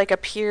just, like,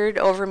 appeared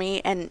over me,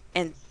 and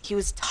he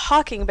was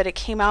talking, but it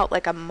came out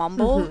like a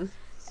mumble,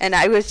 and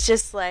I was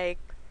just like,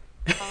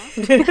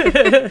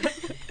 huh?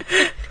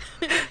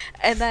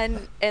 and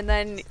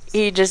then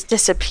he just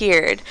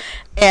disappeared,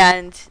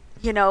 and...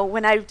 you know,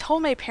 when I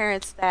told my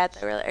parents that,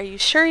 they were like, are you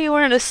sure you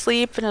weren't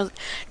asleep? And I was,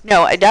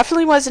 no, I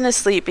definitely wasn't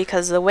asleep,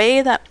 because the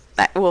way that,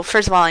 well,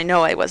 first of all, I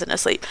know I wasn't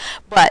asleep,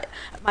 but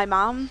my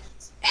mom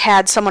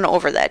had someone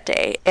over that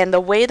day, and the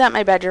way that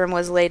my bedroom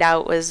was laid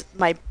out was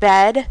my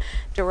bed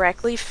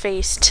directly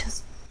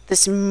faced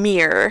this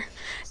mirror,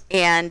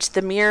 and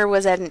the mirror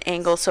was at an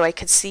angle so I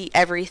could see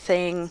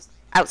everything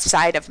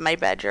outside of my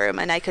bedroom,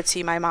 and I could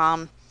see my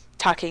mom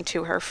talking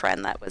to her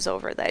friend that was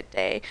over that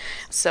day.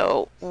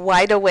 So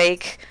wide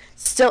awake.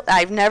 Still,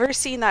 I've never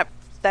seen that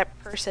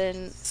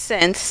person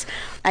since.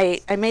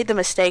 I made the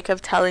mistake of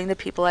telling the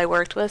people I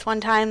worked with one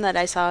time that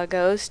I saw a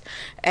ghost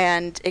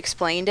and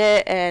explained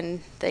it,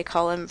 and they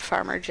call him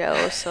Farmer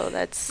Joe. So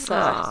that's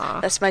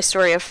my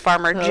story of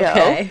Farmer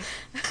Joe.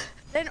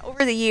 Then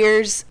over the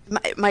years,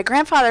 my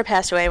grandfather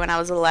passed away when I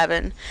was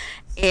 11,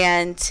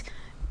 and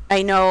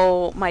I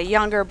know my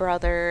younger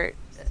brother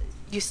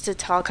used to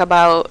talk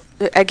about,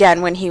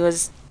 again, when he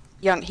was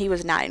young, he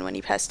was 9 when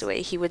he passed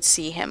away, he would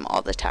see him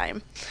all the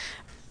time.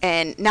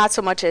 And not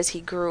so much as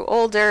he grew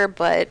older,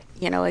 but,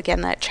 you know,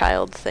 again, that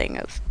child thing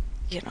of,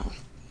 you know,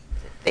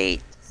 they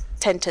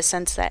tend to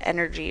sense that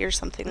energy or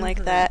something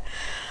like that.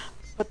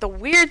 But the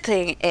weird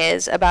thing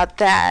is about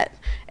that,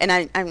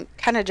 and I'm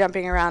kind of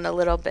jumping around a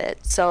little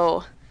bit.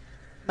 So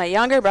my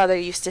younger brother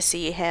used to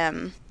see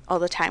him all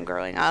the time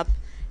growing up.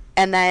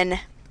 And then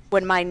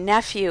when my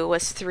nephew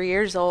was 3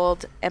 years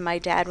old and my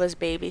dad was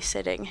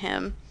babysitting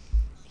him,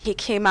 he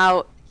came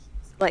out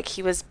like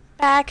he was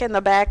back in the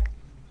back,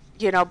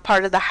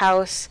 part of the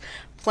house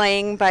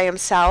playing by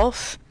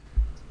himself.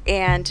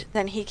 And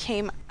then he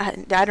came, I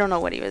don't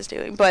know what he was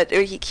doing, but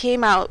he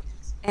came out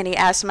and he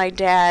asked my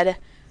dad,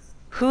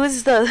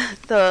 who's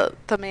the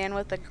man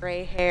with the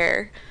gray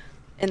hair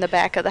in the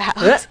back of the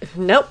house?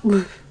 Nope.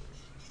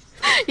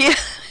 Yeah.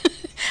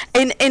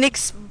 and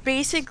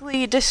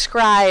basically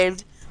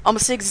described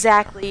almost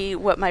exactly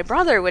what my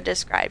brother would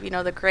describe.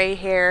 The gray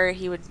hair,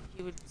 he would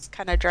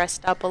kind of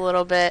dressed up a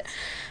little bit.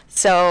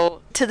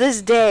 So to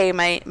this day,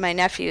 my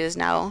nephew is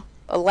now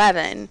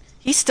 11.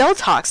 He still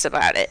talks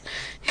about it.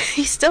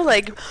 He's still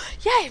like,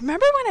 yeah,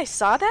 remember when I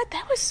saw that?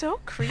 That was so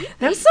creepy.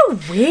 That was so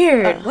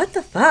weird. What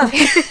the fuck?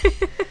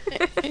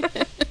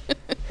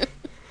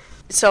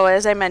 So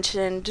as I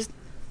mentioned, just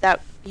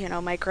that,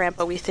 my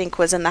grandpa, we think,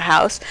 was in the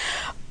house.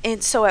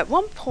 And so at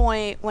one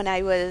point when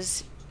I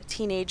was a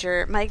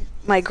teenager,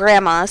 my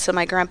grandma, so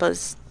my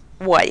grandpa's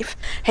wife,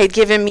 had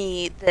given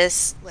me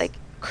this, like,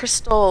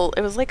 crystal,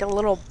 it was like a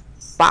little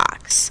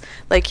box.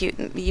 Like, you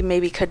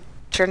maybe could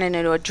turn it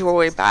into a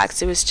jewelry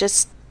box. It was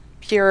just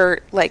pure,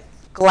 like,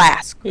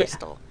 glass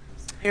crystal.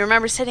 Yeah. I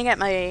remember sitting at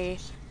my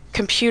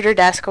computer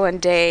desk one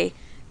day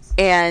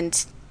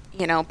and,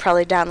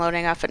 probably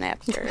downloading off an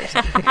Napster or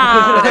something.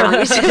 Whatever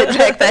we did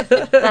back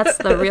then. That's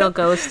the real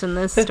ghost in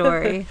this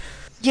story.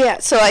 Yeah,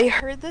 so I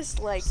heard this,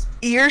 like,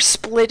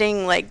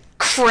 ear-splitting, like,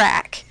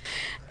 crack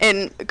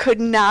and could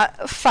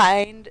not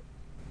find,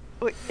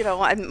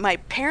 my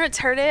parents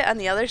heard it on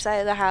the other side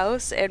of the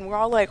house, and we're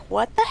all like,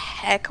 what the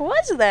heck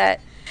was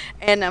that?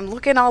 And I'm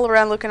looking all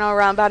around.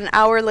 About an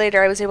hour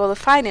later, I was able to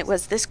find it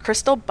was this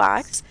crystal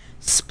box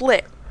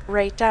split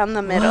right down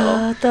the middle.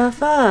 What the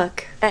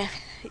fuck? And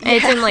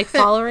it didn't, like,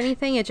 fall or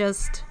anything? It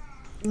just...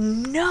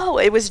 No,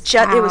 it was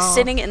just, it was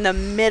sitting in the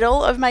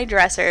middle of my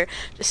dresser,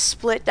 just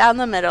split down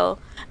the middle.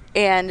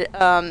 And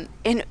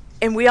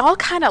we all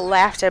kind of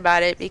laughed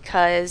about it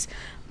because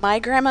my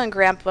grandma and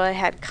grandpa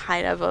had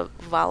kind of a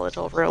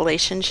volatile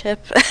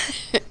relationship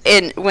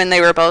when they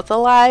were both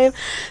alive.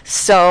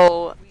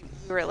 So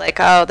we were like,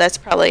 oh, that's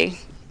probably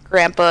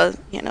grandpa,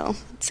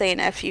 saying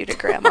F you to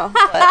grandma.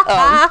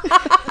 But,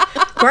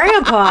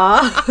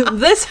 Grandpa,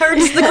 this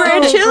hurts the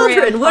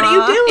grandchildren. What are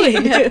you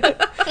doing?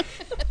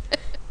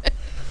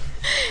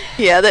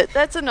 Yeah,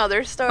 that's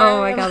another story.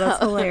 Oh my god, that's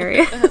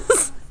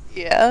hilarious.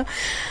 Yeah.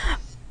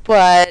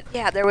 But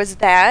yeah, there was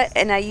that,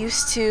 and I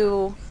used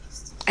to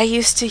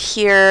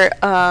hear,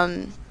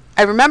 I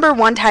remember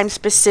one time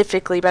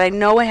specifically, but I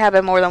know it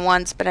happened more than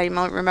once, but I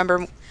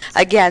remember,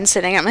 again,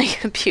 sitting at my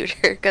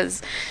computer,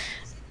 because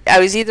I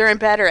was either in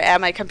bed or at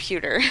my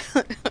computer,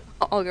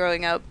 all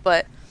growing up,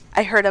 but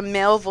I heard a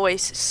male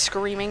voice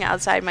screaming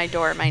outside my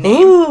door my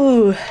name.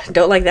 Ooh,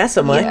 don't like that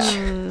so much.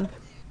 Yeah.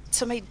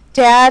 So my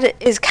dad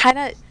is kind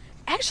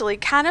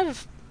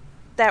of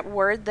that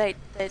word that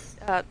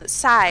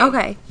Psy,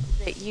 okay,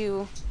 that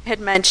you had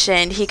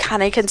mentioned. He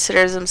kind of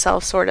considers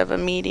himself sort of a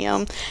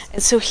medium,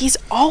 and so he's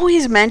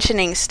always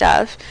mentioning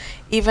stuff,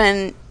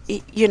 even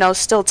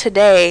still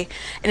today.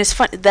 And it's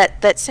fun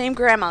that same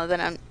grandma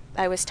that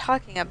I was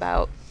talking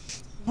about.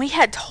 We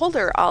had told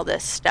her all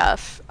this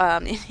stuff,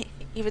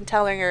 even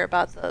telling her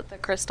about the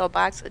crystal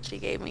box that she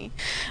gave me,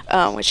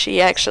 which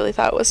she actually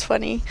thought was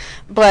funny,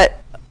 but.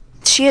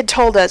 She had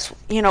told us,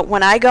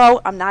 when I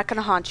go, I'm not going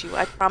to haunt you.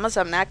 I promise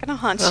I'm not going to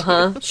haunt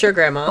you. Sure,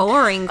 Grandma.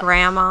 Boring,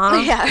 Grandma.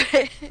 Yeah.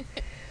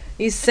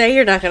 You say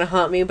you're not going to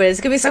haunt me, but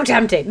it's going to be so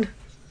tempting.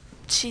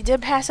 She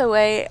did pass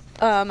away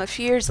a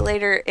few years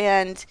later,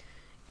 and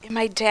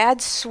my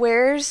dad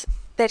swears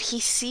that he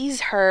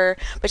sees her,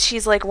 but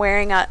she's, like,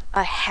 wearing a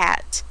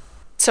hat.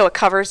 So it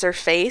covers her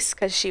face,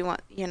 because she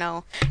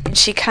and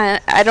she kind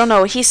of, I don't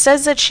know, he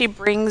says that she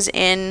brings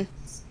in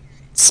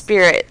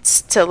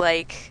spirits to,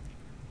 like,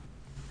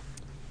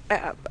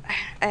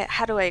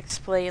 how do I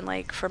explain,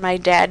 like, for my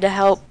dad to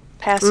help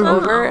pass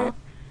over?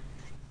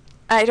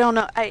 I don't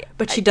know.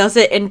 But she does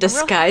it in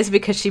disguise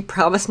because she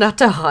promised not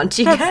to haunt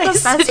you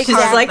guys. She's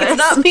like, it's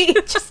not me.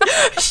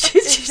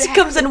 She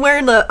comes in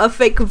wearing a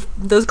fake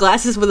those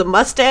glasses with a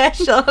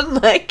mustache on.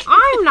 Like,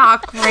 I'm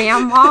not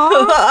Grandma.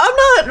 I'm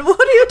not.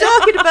 What are you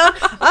talking about?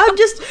 I'm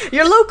just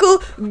your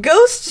local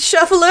ghost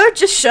shuffler,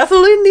 just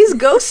shuffling these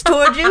ghosts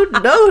toward you.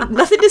 No,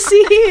 nothing to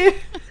see here.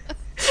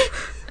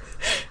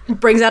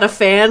 Brings out a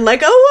fan,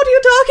 like, oh, what are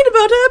you talking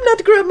about? I'm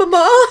not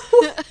Grandmama.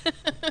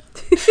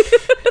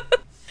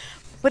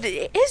 But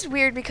it is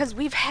weird because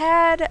we've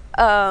had,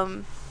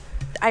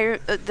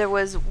 there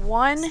was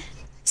one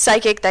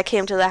psychic that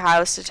came to the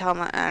house to tell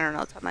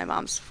my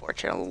mom's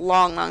fortune a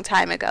long, long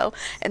time ago,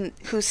 and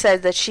who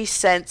said that she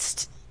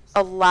sensed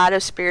a lot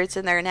of spirits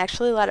in there, and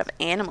actually a lot of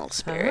animal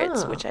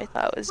spirits, which I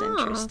thought was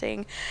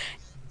interesting.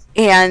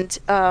 And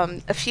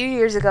a few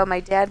years ago,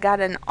 my dad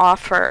got an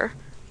offer.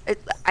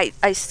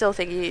 I still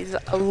think he's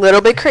a little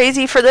bit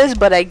crazy for this,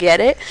 but I get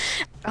it.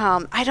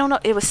 I don't know.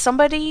 It was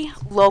somebody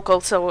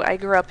local, so I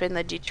grew up in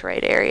the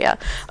Detroit area.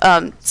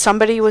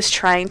 Somebody was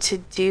trying to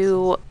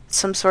do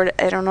some sort of,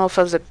 I don't know if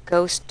it was a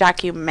ghost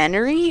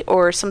documentary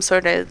or some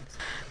sort of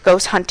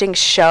ghost hunting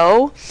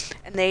show,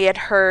 and they had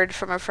heard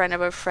from a friend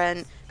of a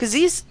friend, because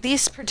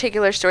these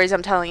particular stories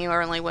I'm telling you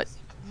are only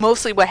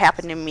mostly what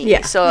happened to me.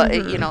 Yeah. So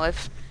you know,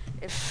 if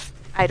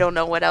I don't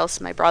know what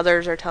else my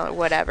brothers are telling,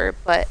 whatever,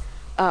 but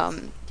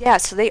yeah,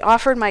 so they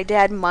offered my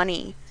dad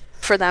money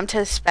for them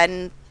to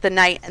spend the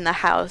night in the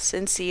house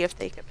and see if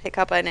they could pick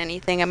up on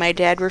anything, and my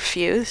dad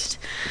refused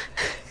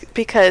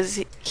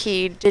because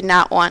he did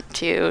not want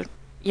to,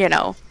 you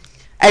know,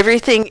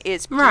 everything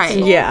is peaceful. Right.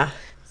 Yeah.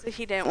 So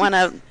he didn't want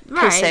to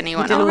piss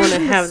anyone Didn't off. want to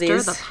have Stir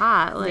these the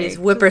pot, like, these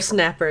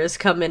whippersnappers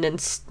come in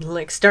and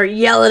like start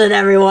yelling at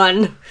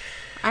everyone.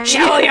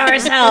 Show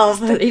yourself!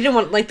 He didn't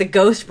want like the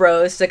ghost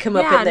bros to come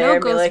up in there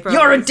and be like, bros.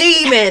 "You're a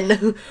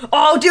demon!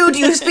 Oh, dude,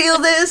 you feel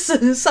this?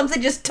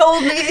 Something just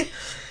told me."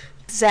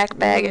 Zach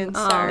Baggins,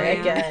 Oh,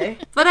 sorry. That guy.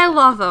 But I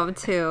love him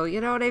too. You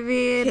know what I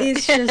mean?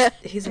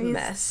 He's a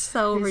mess.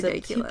 So He's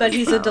ridiculous. but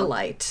he's a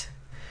delight.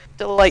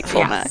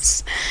 Delightful Yes.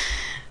 mess.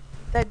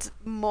 That's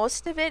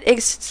most of it.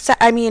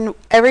 I mean,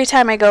 every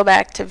time I go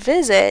back to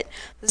visit,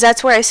 'cause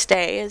that's where I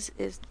stay.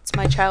 It's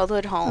my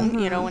childhood home.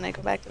 You know, when I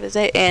go back to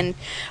visit, and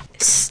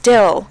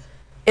still,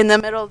 in the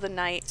middle of the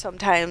night,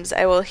 sometimes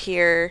I will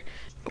hear,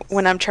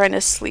 when I'm trying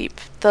to sleep,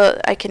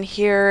 I can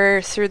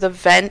hear through the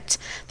vent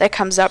that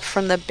comes up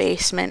from the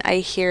basement. I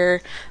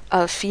hear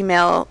a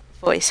female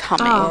voice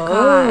humming. Oh,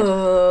 God.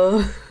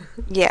 Oh,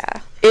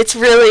 Yeah, it's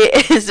really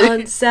is. I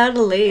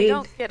unsettling.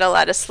 don't get a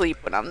lot of sleep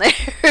when I'm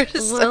there.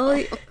 So.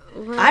 Lily,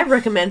 I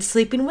recommend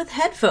sleeping with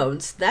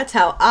headphones. That's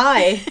how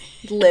I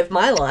live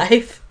my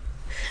life.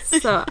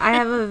 so I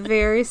have a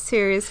very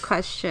serious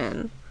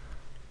question.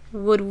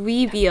 Would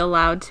we be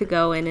allowed to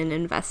go in and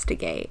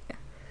investigate?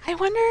 I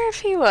wonder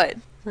if he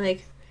would.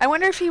 Like, I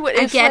wonder if he would.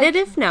 I If, get like, it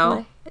if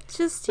no. It's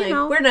just, you like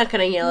know, we're not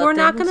gonna yell at we're them.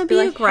 not going to Just be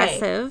like, "Hey,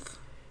 aggressive.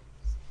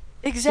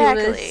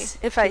 Exactly.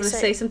 If I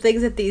say some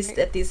things at these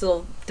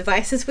little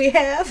devices we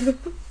have.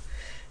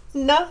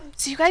 No.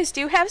 So you guys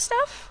do have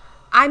stuff?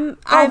 I'm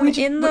we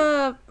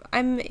ju-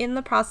 I'm in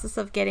the process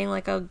of getting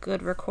like a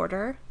good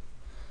recorder.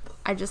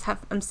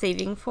 I'm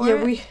saving for Yeah,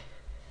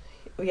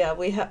 it.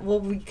 we have. Well,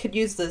 we could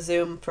use the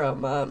Zoom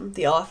from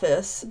The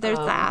Office. There's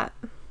that.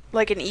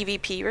 Like an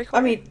EVP recorder?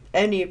 I mean,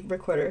 any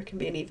recorder can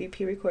be an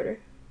EVP recorder.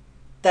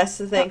 That's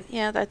the thing.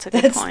 Yeah, that's a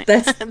good That's point.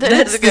 that's That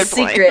that's is a the good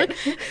point.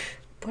 secret.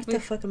 What the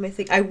fuck am I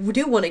thinking? I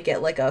do want to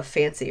get like a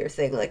fancier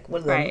thing, like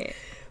one of them Right.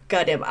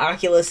 goddamn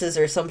Oculuses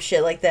or some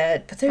shit like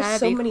that. But there's That'd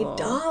so be many cool.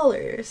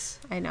 dollars.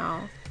 I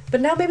know. But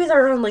now maybe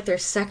they're on like their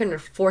second or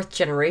fourth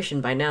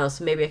generation by now,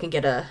 so maybe I can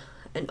get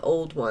an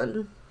old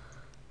one.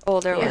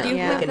 Older Yeah, I one, do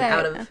yeah. have like an that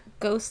out of-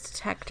 ghost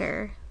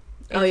detector.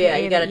 Oh, yeah,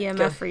 aka you the gotta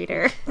EMF go-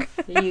 reader.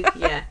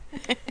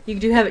 You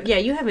do have it. Yeah,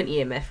 you have an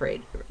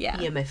EMF Yeah.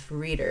 EMF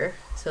reader,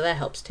 so that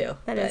helps too.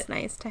 That But is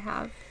nice to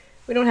have.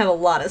 we don't have a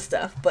lot of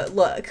stuff, but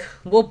look,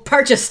 we'll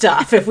purchase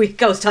stuff if we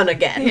ghost hunt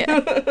again.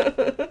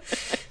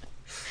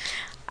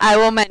 I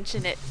will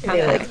mention it.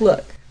 Be like,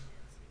 look,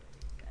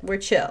 we're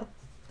chill.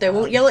 They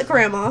won't yell at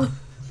grandma.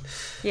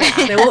 Yeah.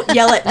 They won't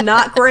yell at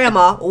not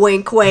grandma.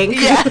 Wink, wink.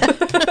 Yeah.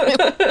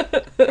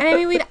 And I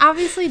mean, we'd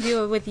obviously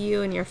do it with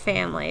you and your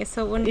family,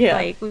 so it wouldn't Yeah.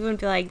 we wouldn't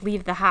be like,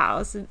 leave the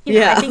house. You know,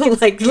 Yeah, I think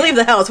it's like leave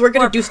the house. We're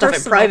gonna more do stuff in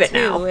personal, private too,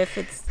 now. if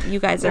it's you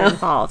guys are No.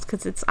 involved,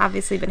 because it's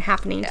obviously been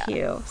happening Yeah. to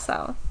you.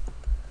 So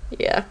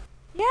Yeah.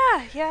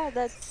 Yeah,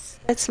 that's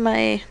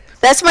my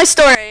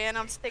story, and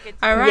I'm sticking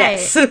to all it. right,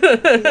 Yes.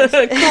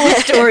 Cool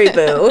story,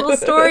 boo. cool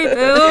story,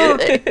 boo.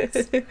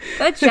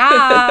 Good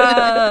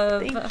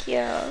job. Thank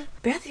you.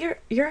 Beth,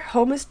 your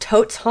home is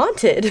totes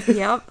haunted.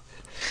 Yep.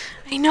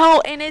 I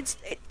know, and it's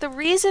the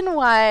reason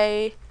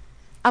why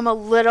I'm a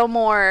little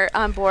more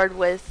on board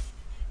with.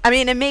 I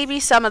mean, and maybe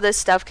some of this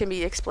stuff can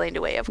be explained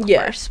away, of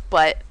Yeah. course,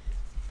 but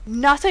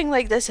nothing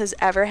like this has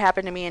ever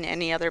happened to me in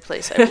any other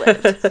place I've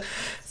lived.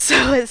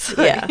 So it's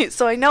like, Yeah.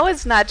 so I know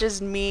it's not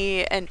just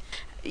me and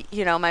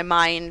my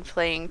mind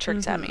playing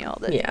tricks on me all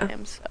the Yeah.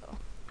 time. So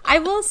I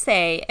will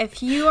say,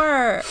 if you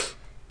are,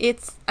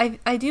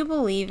 I do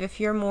believe if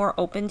you're more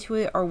open to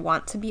it or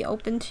want to be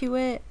open to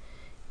it,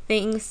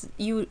 things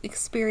you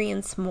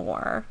experience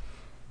more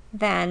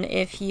than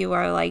if you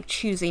are like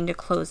choosing to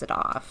close it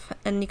off.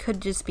 And it could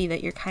just be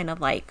that you're kind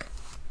of like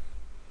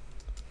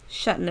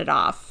shutting it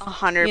off.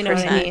 100%. You know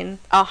what I mean?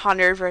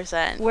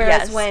 100%. Whereas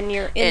yes. when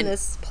you're in And-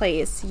 this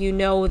place, you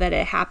know that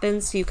it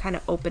happens, so you kind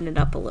of open it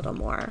up a little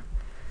more.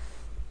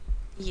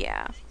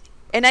 Yeah.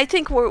 And I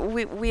think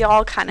we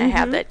all kind of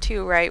have that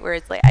too, right? Where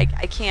it's like I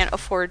can't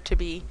afford to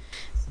be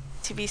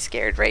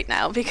scared right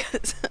now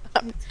because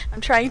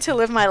I'm trying to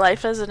live my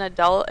life as an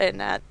adult and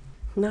not.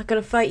 I'm not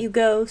gonna fight you,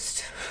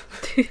 ghost.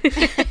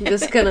 I'm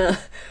just gonna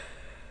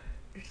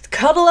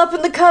cuddle up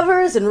in the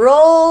covers and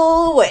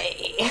roll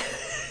away.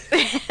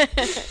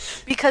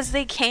 Because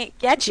they can't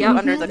get you Yep.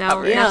 under the No,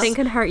 covers. nothing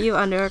can hurt you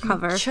under a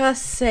cover.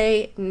 Just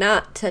say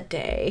not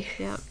today.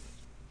 Yep.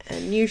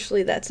 And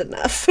usually that's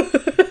enough.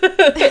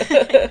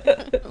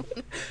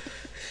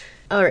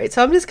 All right,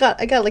 so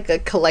I got like a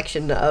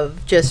collection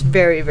of just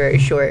very, very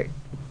short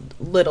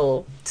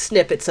little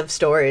snippets of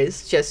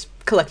stories just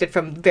collected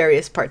from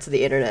various parts of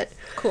the internet.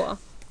 Cool.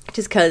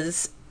 Just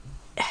because...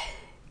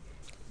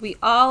 We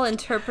all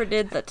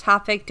interpreted the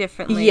topic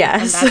differently.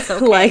 Yes. And that's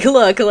okay.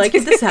 Look,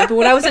 this happened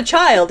when I was a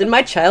child in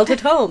my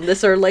childhood home.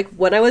 Or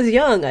when I was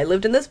young, I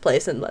lived in this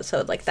place. And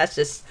so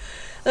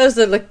those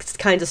are the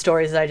kinds of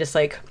stories that I just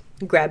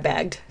grab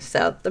bagged.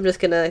 So I'm just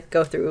going to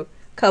go through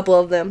a couple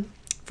of them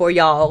for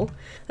y'all.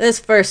 This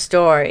first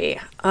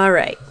story. All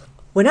right.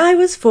 When I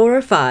was 4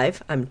 or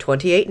 5, I'm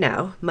 28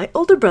 now, my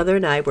older brother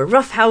and I were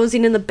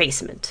roughhousing in the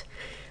basement.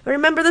 I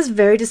remember this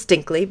very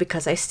distinctly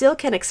because I still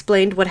can't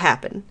explain what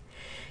happened.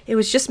 It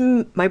was just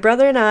my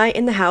brother and I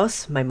in the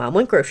house. My mom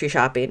went grocery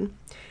shopping.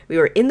 We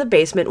were in the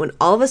basement when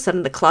all of a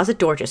sudden the closet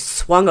door just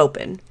swung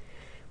open.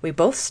 We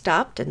both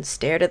stopped and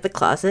stared at the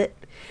closet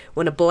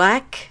when a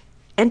black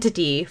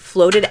entity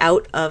floated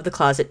out of the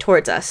closet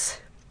towards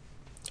us.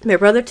 My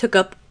brother took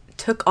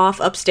off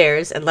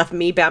upstairs and left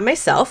me by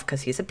myself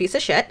because he's a piece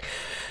of shit.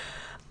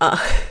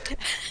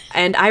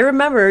 And I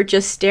remember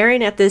just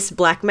staring at this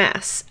black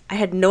mass. I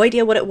had no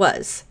idea what it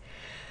was.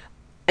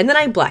 And then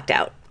I blacked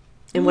out.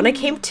 And when I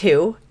came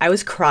to, I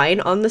was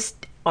crying on the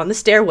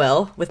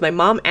stairwell with my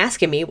mom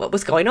asking me what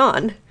was going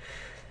on.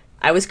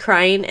 I was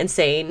crying and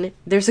saying,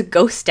 "There's a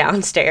ghost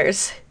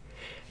downstairs."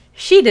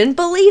 She didn't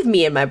believe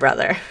me and my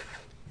brother.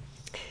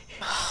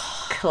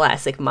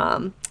 Classic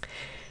mom.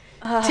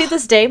 To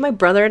this day, my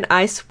brother and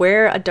I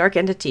swear a dark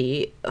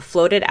entity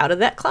floated out of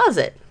that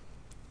closet.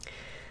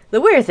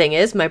 The weird thing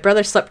is, my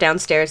brother slept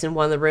downstairs in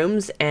one of the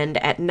rooms, and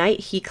at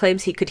night he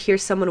claims he could hear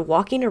someone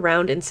walking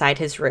around inside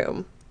his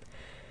room.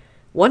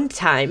 One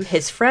time,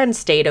 his friend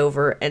stayed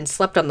over and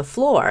slept on the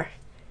floor,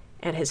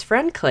 and his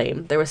friend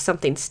claimed there was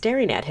something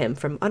staring at him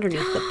from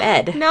underneath the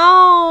bed.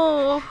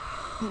 No!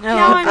 No,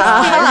 Now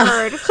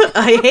I'm scared.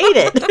 I hate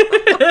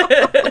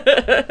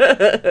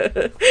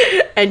it.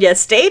 And you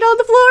stayed on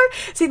the floor?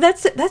 See,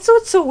 that's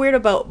what's so weird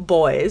about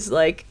boys.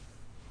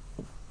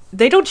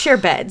 They don't share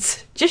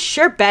beds. Just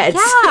share beds.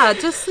 Yeah,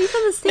 just sleep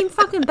in the same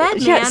fucking bed,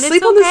 man. Yeah, sleep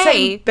it's on okay. the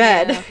same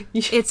bed.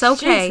 Yeah. It's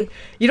okay.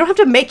 You don't have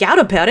to make out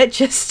about it.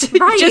 Just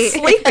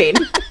sleeping.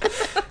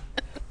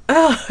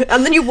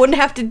 And then you wouldn't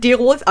have to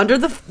deal with under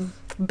the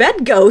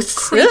bed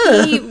ghosts.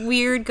 Creepy,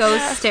 weird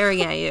ghosts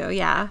staring at you.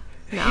 Yeah.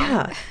 No.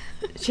 Yeah.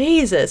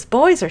 Jesus,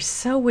 boys are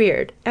so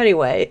weird.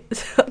 Anyway,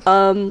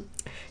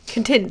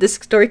 this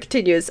story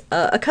continues.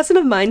 A cousin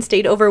of mine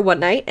stayed over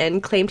one night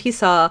and claimed he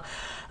saw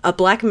a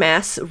black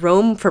mass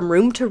roam from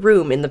room to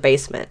room in the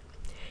basement.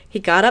 He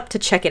got up to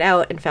check it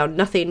out and found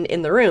nothing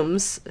in the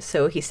rooms,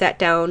 so he sat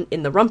down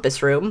in the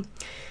rumpus room,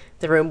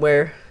 the room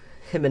where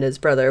him and his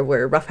brother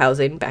were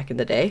roughhousing back in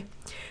the day,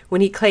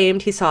 when he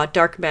claimed he saw a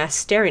dark mass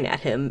staring at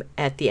him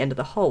at the end of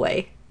the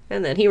hallway,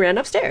 and then he ran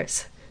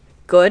upstairs.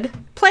 Good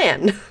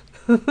plan.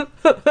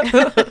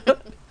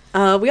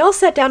 We all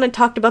sat down and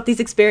talked about these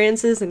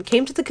experiences and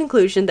came to the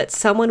conclusion that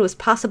someone was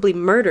possibly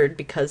murdered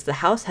because the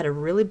house had a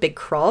really big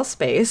crawl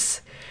space.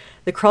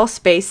 The crawl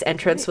space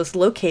entrance was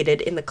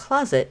located in the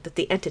closet that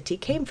the entity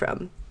came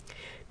from.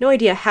 No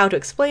idea how to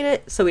explain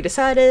it, so we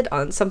decided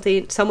on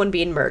someone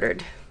being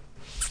murdered.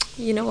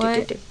 You know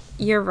what?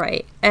 You're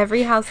right.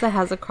 Every house that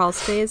has a crawl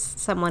space,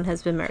 someone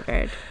has been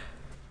murdered.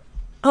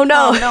 Oh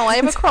no! Oh no, I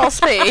have a crawl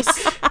space.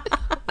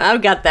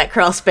 I've got that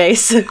crawl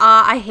space.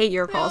 I hate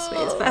your crawl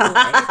space, by the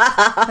way.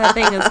 That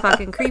thing is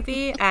fucking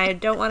creepy. I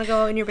don't want to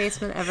go in your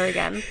basement ever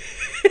again.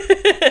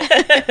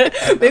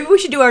 Maybe we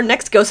should do our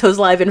next Ghost Hose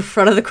Live in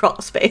front of the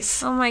crawl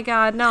space. Oh my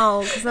god,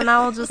 no. Because then I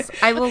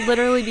will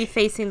literally be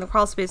facing the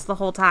crawl space the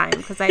whole time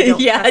because I don't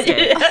trust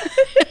it.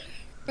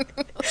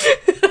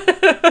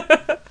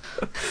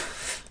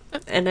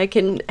 And I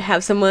can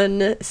have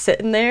someone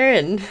sitting there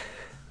and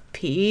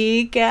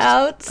peek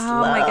out slowly.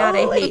 Oh my god,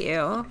 I hate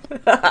you.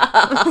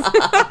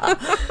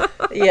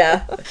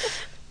 Yeah.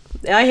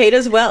 I hate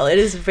as well. It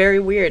is a very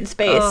weird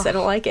space. Ugh. I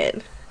don't like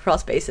it. Crawl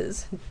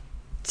spaces.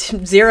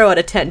 0 out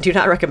of 10. Do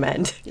not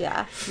recommend.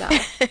 Yeah, no.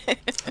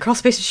 Crawl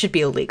spaces should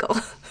be illegal.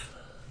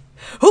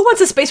 Who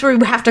wants a space where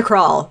we have to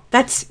crawl?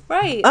 That's...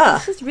 Right.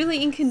 It's just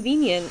really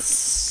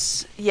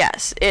inconvenient.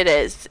 Yes, it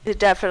is. It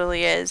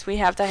definitely is. We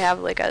have to have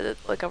like a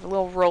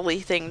little rolly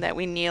thing that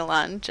we kneel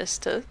on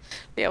just to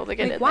be able to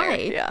get in why?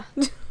 there. Yeah.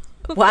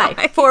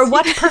 Why? For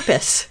what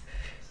purpose?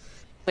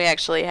 We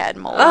actually had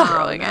mold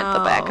growing at the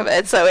back of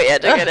it, so we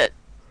had to get it.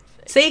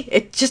 See?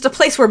 It's just a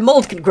place where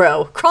mold can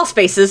grow. Crawl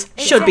spaces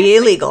should be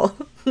illegal.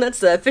 That's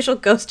the official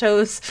Ghost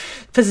Hose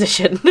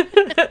position.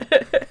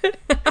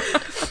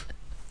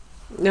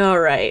 All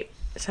right.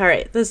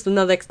 This is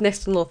another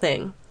next little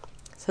thing.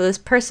 So this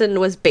person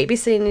was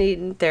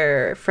babysitting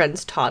their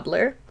friend's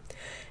toddler,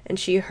 and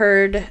she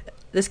heard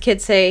this kid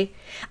say,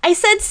 "I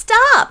said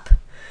stop!"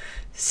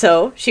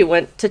 So she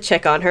went to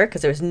check on her,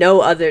 because there was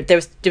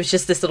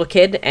just this little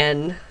kid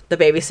and the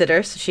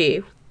babysitter, so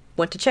she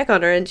went to check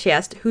on her, and she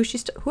asked, who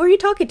are you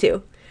talking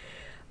to?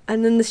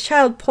 And then this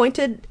child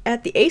pointed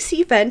at the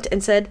AC vent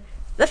and said,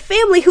 "The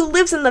family who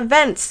lives in the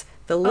vents.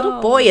 The little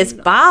boy is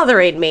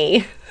bothering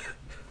me."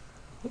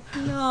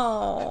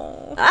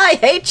 No. I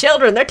hate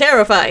children. They're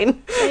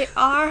terrifying. They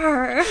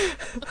are.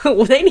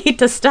 They need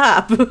to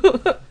stop.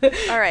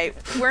 All right,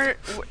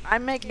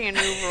 I'm making a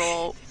new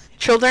rule.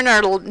 Children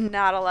are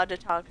not allowed to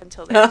talk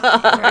until they're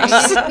Right?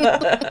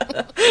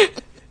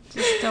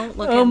 Just don't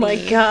look at me. Oh my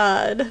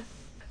god.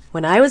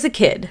 When I was a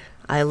kid,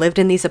 I lived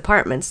in these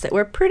apartments that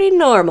were pretty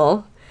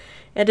normal.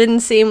 It didn't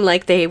seem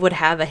like they would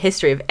have a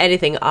history of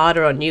anything odd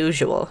or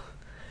unusual.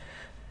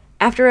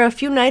 After a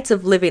few nights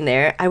of living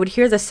there, I would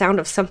hear the sound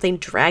of something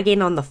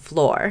dragging on the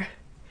floor.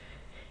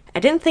 I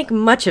didn't think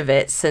much of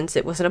it since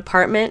it was an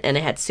apartment and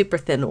it had super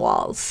thin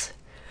walls.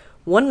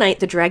 One night,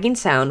 the dragging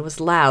sound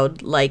was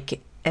loud, like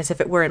as if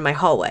it were in my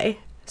hallway.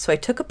 So I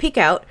took a peek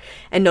out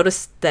and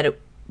noticed that it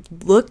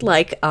looked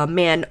like a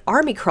man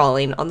army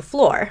crawling on the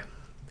floor.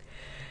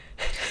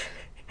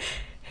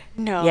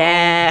 No.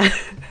 Yeah.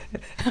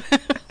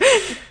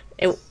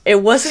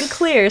 It wasn't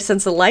clear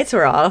since the lights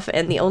were off,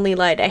 and the only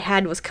light I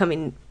had was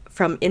coming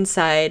from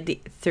inside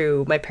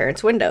through my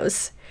parents'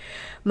 windows.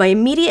 My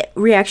immediate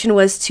reaction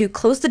was to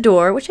close the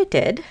door, which I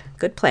did.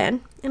 Good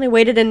plan. And I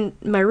waited in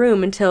my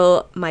room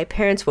until my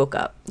parents woke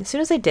up. As soon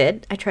as I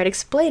did, I tried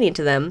explaining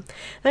to them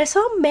that I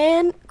saw a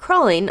man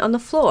crawling on the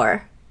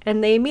floor,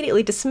 and they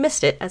immediately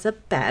dismissed it as a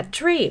bad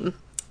dream.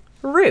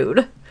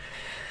 Rude.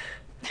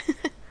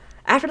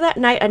 After that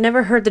night, I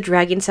never heard the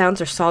dragging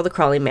sounds or saw the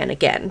crawling man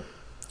again.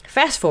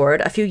 Fast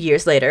forward a few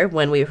years later,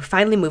 when we were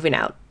finally moving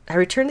out, I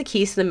returned the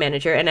keys to the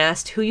manager and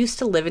asked who used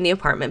to live in the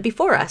apartment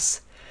before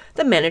us.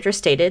 The manager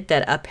stated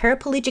that a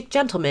paraplegic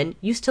gentleman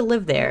used to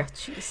live there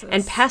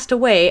and passed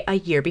away a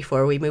year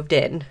before we moved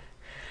in.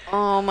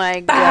 Oh my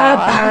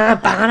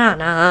god.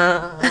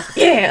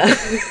 Yeah.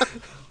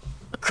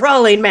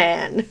 Crawling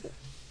man.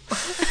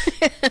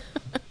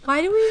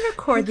 Why do we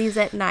record these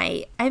at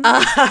night? I'm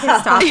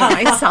pissed off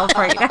at myself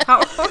right now.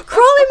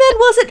 Crawling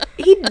man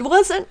he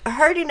wasn't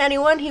hurting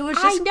anyone. He was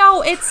just... I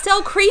know, it's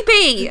still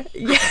creepy.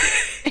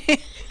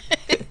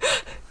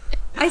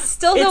 I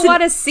still don't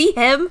want to see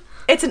him.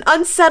 It's an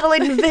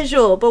unsettling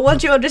visual, but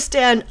once you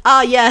understand,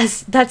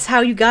 yes, that's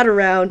how you got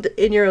around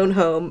in your own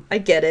home. I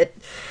get it.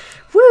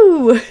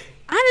 Woo!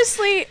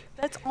 Honestly,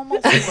 that's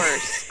almost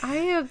worse I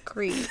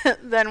agree.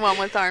 than one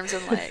with arms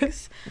and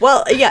legs.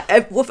 Well, yeah,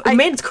 if a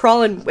man's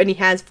crawling when he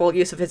has full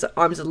use of his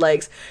arms and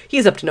legs,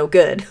 he's up to no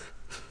good.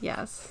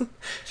 Yes.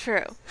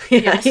 True. Yeah,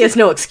 Yes. he has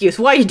no excuse.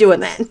 Why are you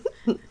doing that?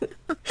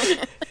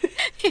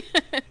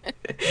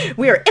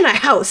 We are in a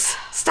house.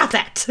 Stop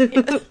that.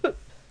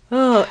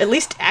 Oh, at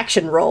least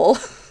action roll.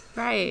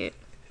 Right.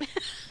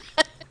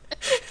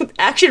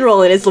 Action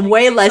rolling is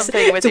way less.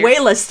 something with It's your way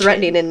less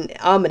threatening and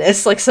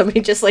ominous. Like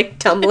somebody just like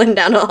tumbling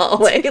down a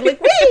hallway, like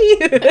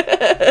wee.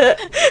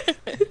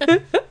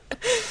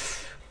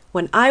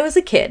 When I was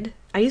a kid,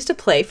 I used to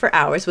play for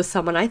hours with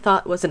someone I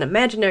thought was an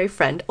imaginary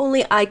friend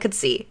only I could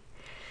see.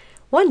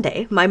 One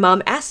day, my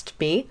mom asked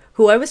me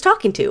who I was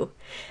talking to,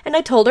 and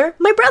I told her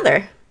my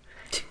brother.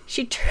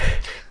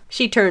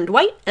 She turned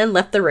white and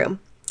left the room.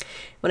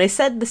 When I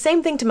said the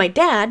same thing to my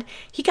dad,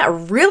 he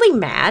got really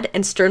mad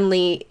and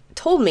sternly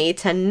told me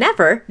to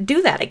never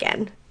do that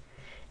again.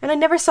 And I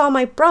never saw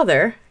my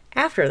brother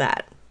after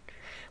that.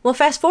 Well,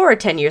 fast forward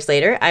 10 years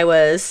later, I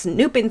was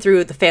snooping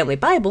through the family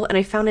Bible and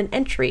I found an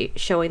entry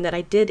showing that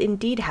I did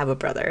indeed have a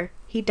brother.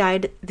 He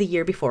died the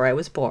year before I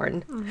was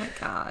born. Oh my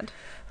god.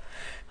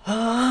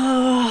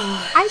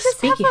 Oh, I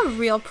just have a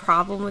real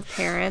problem with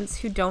parents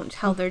who don't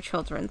tell their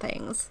children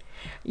things.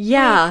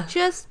 yeah. Like,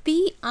 just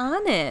be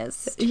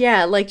honest.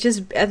 Yeah, like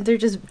they're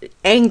just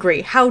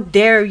angry. How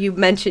dare you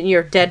mention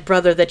your dead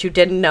brother that you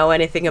didn't know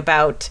anything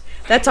about?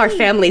 That's our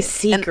family's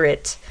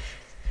secret.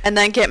 And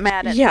then get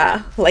mad at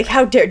Yeah, like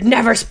how dare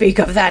never speak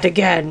of that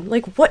again.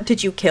 Like, what,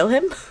 did you kill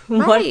him?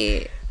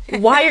 Right.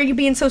 What? Why are you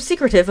being so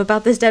secretive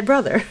about this dead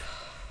brother?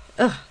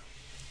 Ugh.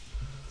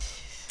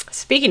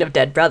 Speaking of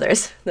dead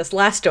brothers, this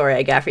last story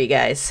I got for you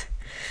guys.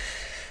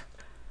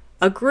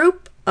 A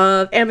group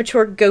of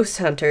amateur ghost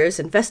hunters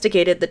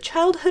investigated the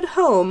childhood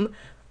home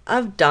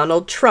of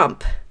Donald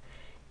Trump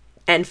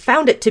and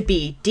found it to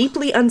be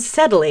deeply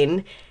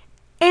unsettling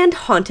and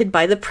haunted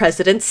by the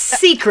president's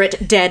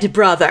secret dead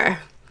brother.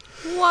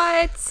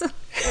 What?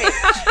 Wait,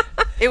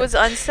 it was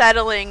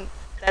unsettling.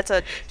 That's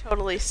a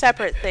totally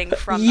separate thing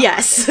from the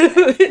Yes.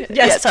 haunted.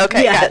 Yes.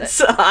 Okay,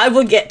 Yes. I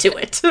will get to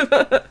it.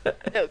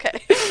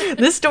 Okay.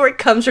 This story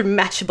comes from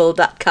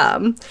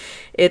Mashable.com.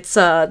 It's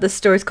the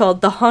story's called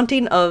 "The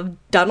Haunting of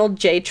Donald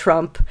J.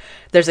 Trump."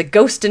 There's a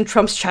ghost in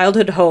Trump's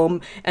childhood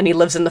home, and he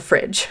lives in the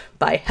fridge.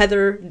 By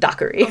Heather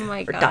Dockery. Oh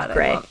my Or god,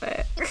 Dockeray. I love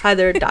it.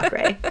 Heather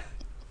Dockeray.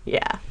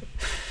 Yeah.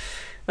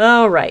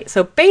 All right.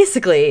 So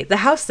basically, the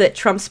house that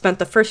Trump spent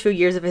the first few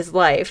years of his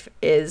life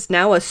is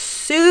now a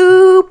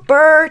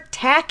super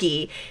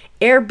tacky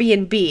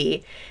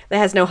Airbnb that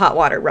has no hot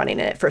water running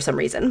in it for some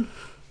reason.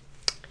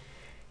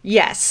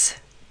 Yes.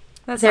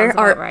 That There sounds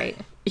about are- right.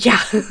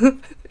 Yeah.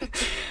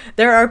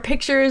 There are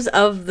pictures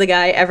of the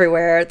guy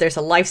everywhere. There's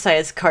a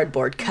life-size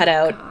cardboard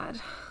cutout. God.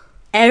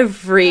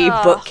 Every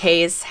Ugh.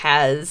 bookcase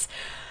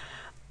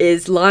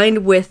is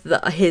lined with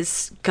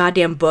his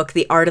goddamn book,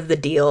 The Art of the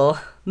Deal.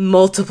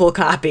 multiple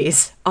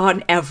copies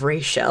on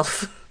every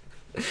shelf.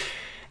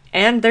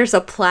 And there's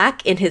a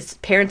plaque in his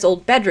parents'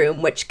 old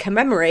bedroom which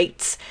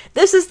commemorates,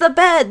 "This is the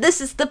bed,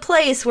 this is the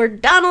place where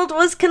Donald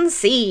was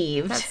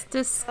conceived." That's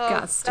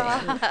disgusting.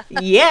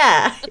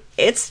 Yeah,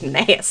 it's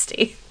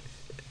nasty.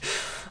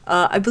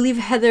 I believe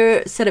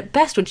Heather said it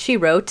best when she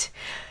wrote,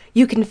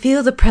 "You can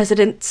feel the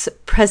president's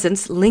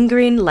presence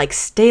lingering like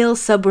stale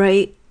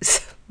subway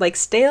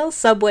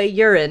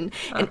urine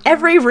in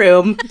every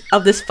room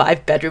of this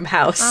 5-bedroom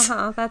house."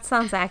 That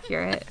sounds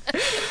accurate.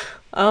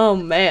 Oh,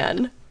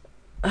 man.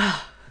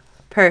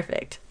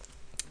 Perfect.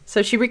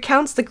 So she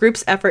recounts the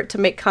group's effort to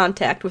make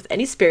contact with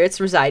any spirits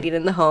residing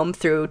in the home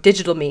through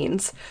digital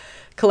means.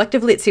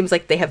 Collectively, it seems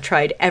like they have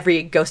tried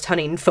every ghost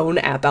hunting phone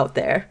app out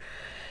there.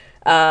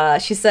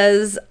 She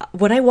says,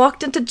 when I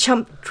walked into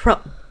Trump's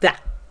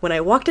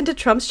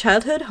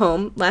childhood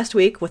home last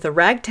week with a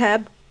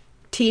ragtag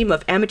team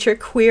of amateur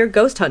queer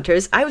ghost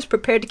hunters, I was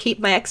prepared to keep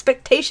my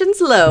expectations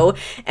low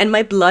and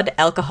my blood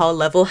alcohol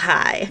level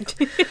high."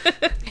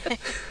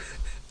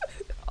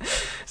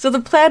 So the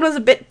plan was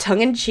a bit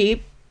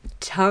tongue-in-cheek.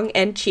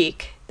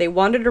 They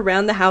wandered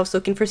around the house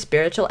looking for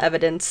spiritual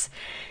evidence.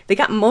 They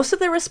got most of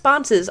their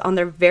responses on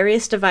their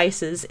various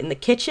devices in the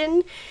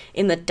kitchen,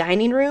 in the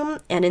dining room,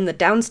 and in the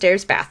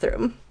downstairs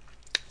bathroom.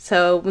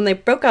 So when they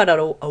broke out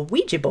a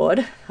Ouija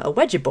board, a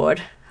Ouija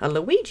board, a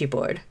Luigi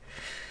board,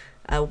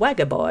 a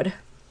Wagga board,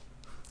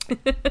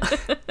 they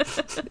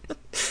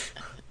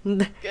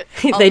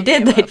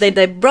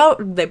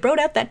brought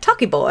out that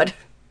talkie board.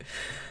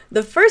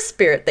 The first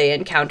spirit they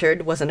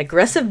encountered was an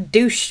aggressive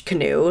douche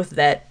canoe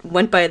that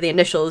went by the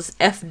initials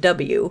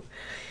FW.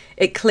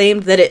 It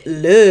claimed that it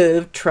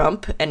loved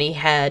Trump, and he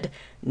had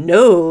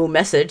no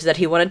message that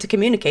he wanted to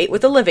communicate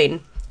with the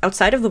living,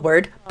 outside of the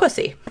word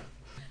pussy.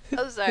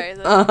 Oh, sorry.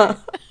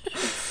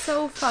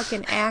 So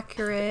fucking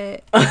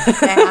accurate.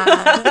 Sad.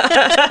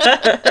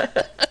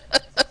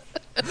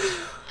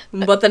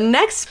 But the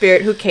next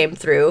spirit who came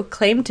through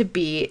claimed to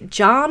be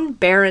John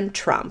Barron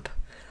Trump.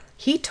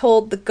 He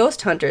told the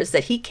ghost hunters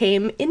that he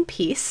came in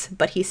peace,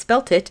 but he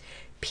spelt it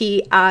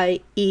Piece.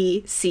 That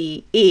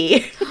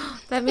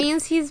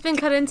means he's been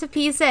cut into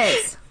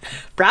pieces.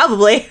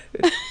 Probably.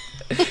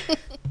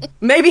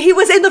 Maybe he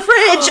was in the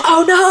fridge.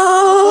 Oh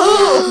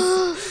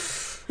no!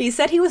 He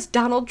said he was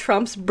Donald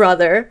Trump's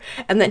brother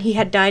and that he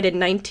had died in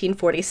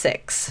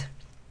 1946.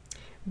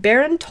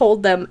 Barron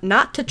told them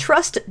not to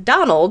trust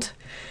Donald,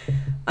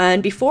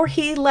 and before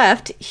he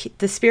left,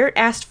 the spirit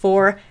asked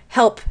for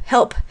help,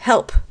 help,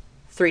 help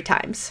 3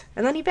 times,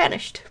 and then he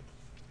vanished.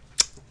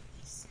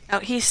 Oh,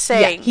 he's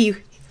saying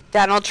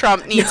Donald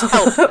Trump needs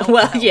help.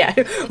 Well, yeah,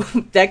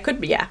 that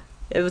could be, yeah.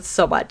 It was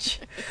so much.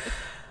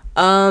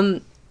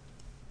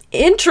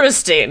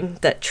 Interesting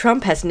that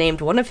Trump has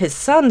named one of his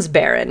sons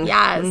Barron.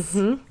 Yes.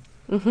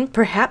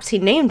 Perhaps he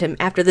named him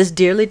after this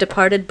dearly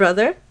departed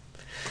brother.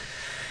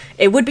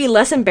 It would be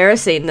less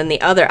embarrassing than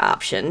the other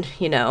option,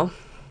 you know.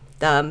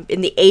 In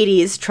the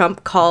 80s,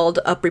 Trump called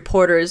up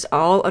reporters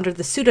all under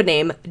the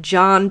pseudonym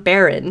John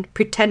Barron,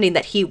 pretending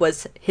that he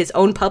was his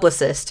own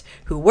publicist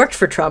who worked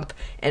for Trump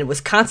and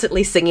was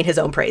constantly singing his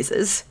own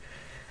praises.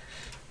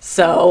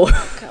 So,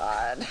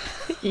 God.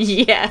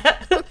 Yeah.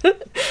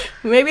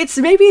 maybe it's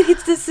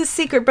his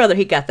secret brother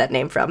he got that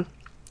name from.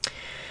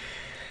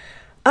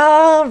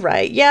 All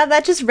right. Yeah,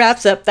 that just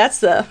wraps up.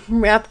 That's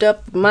wrapped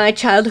up my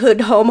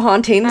childhood home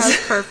hauntings. That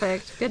was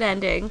perfect. Good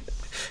ending.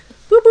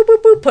 Boop, boop,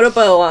 boop, boop. Put a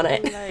bow on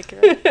it. I like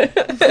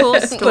it. Cool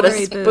story, Put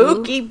a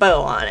spooky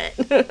bow on it.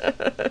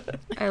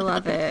 I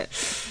love it.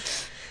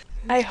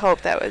 I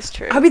hope that was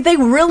true. I mean, they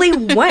really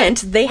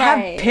went. They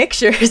have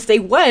pictures. They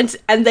went,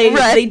 and these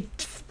are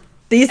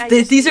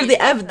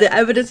the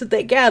evidence that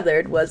they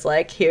gathered was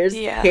like, here's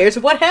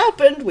what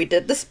happened. We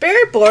did the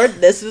spirit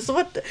board. This is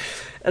what,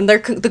 and the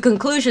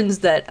conclusions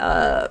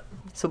that.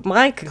 So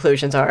my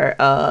conclusions are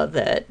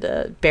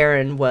that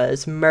Barron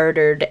was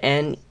murdered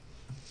and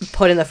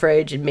put in the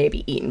fridge and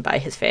maybe eaten by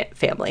his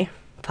family,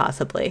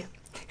 possibly.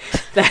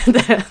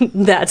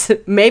 That's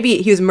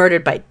maybe he was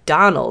murdered by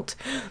Donald.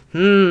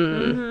 Because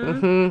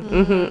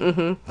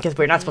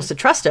we're not supposed to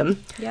trust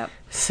him. Yep.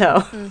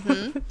 So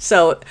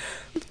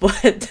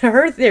what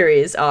her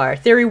theories are: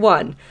 theory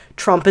 1,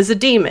 Trump is a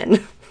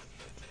demon.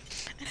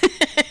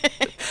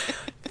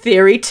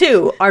 Theory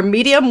 2, our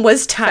medium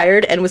was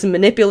tired and was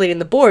manipulating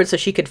the board so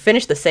she could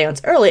finish the seance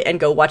early and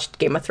go watch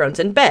Game of Thrones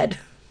in bed.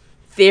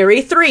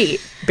 Theory 3,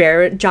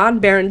 John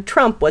Barron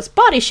Trump was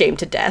body shamed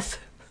to death.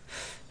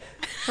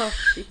 Oh,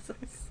 Jesus.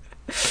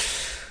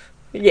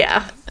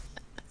 Yeah.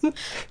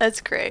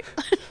 That's great.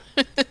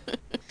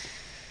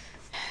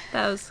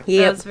 That was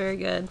very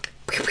good.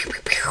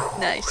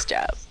 Nice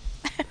job.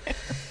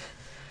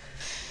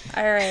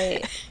 All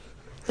right.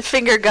 The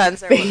finger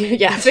guns are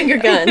Yeah, finger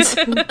guns.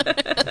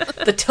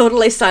 The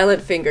totally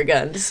silent finger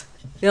guns.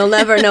 You'll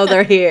never know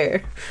they're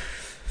here.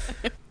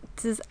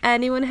 Does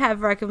anyone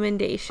have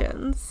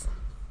recommendations?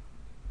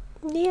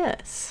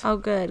 Yes. Oh,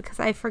 good, because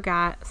I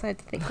forgot, so I had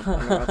to think of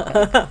one real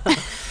quick.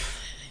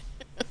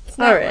 It's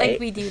not like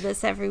we do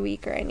this every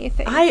week or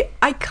anything.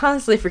 I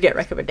constantly forget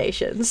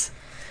recommendations.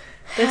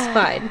 That's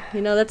fine.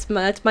 You know, that's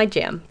my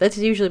jam. That's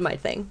usually my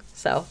thing.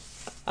 So,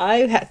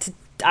 I'm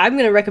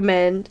gonna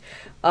recommend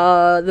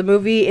the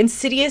movie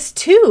Insidious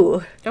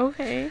 2.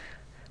 Okay.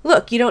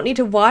 Look, you don't need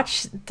to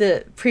watch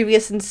the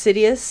previous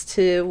Insidious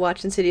to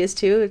watch Insidious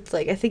 2. It's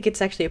like, I think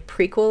it's actually a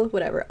prequel,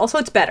 whatever. Also,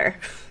 it's better.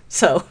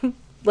 So,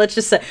 let's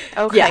just say,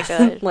 Okay, yeah,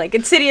 good. like,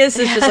 Insidious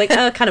is just like,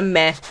 kind of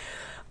meh.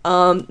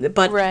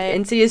 But Right.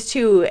 Insidious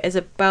 2 is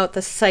about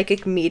the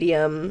psychic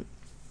medium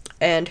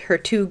and her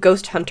 2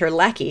 ghost hunter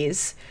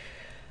lackeys.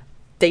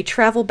 They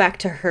travel back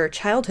to her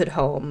childhood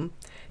home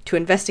to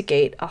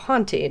investigate a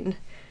haunting.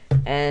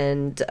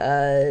 And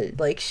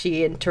like,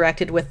 she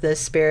interacted with this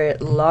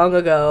spirit long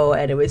ago,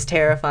 and it was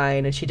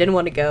terrifying, and she didn't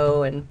want to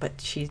go,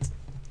 but she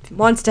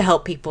wants to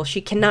help people.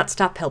 She cannot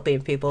stop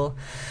helping people.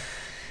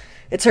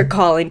 It's her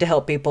calling to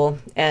help people,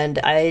 and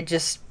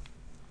it's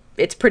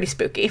pretty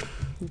spooky.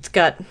 It's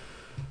got,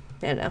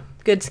 I don't know,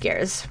 good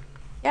scares.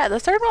 Yeah, the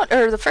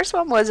first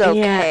one was okay.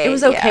 Yeah, it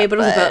was okay, but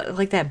it was about,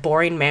 like, that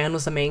boring man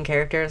was the main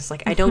character. It's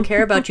like, I don't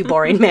care about you,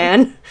 boring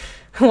man.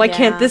 Why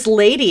can't this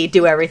lady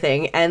do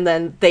everything? And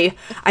then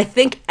I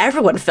think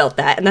everyone felt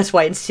that, and that's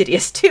why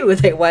Insidious 2,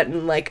 they went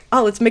and like,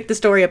 oh, let's make the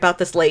story about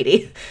this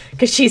lady,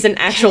 because she's an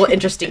actual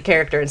interesting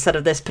character instead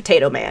of this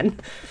potato man.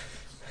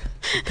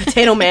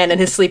 Potato man and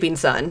his sleeping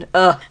son.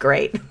 Ugh,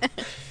 great.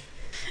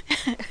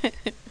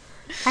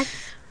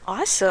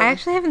 Awesome. I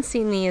actually haven't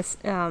seen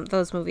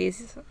those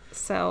movies,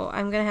 so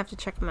I'm gonna have to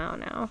check them out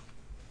now.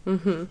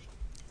 Mm-hmm.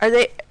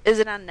 Is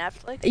it on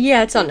Netflix?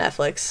 Yeah, it's on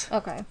Netflix.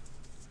 Okay.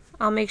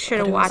 I'll make sure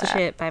to watch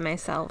it by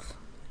myself.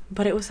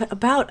 But it was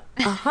about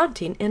a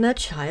haunting in a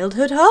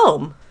childhood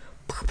home.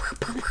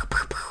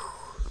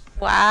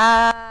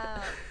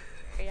 Wow.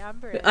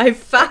 I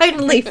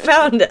finally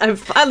found it.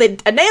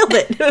 I nailed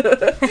it.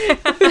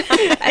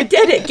 I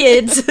did it,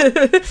 kids.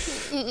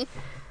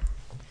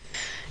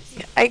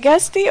 I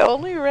guess the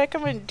only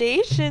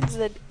recommendations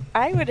that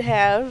I would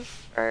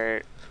have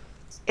are,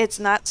 it's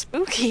not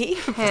spooky.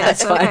 Hey,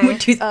 That's okay.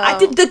 fine. I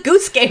did the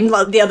Goose Game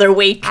the other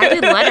week. I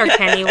did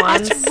Letterkenny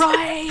once. That's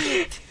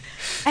right.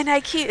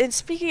 And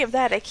speaking of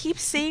that, I keep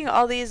seeing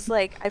all these,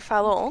 like, I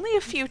follow only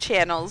a few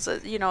channels,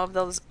 of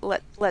those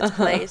let's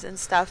plays and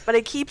stuff, but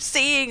I keep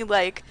seeing,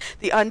 like,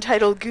 the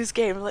Untitled Goose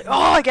Game. I'm like, oh,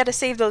 I gotta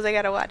save those, I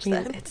gotta watch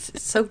them.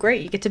 It's so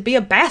great. You get to be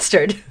a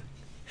bastard.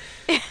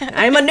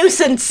 I'm a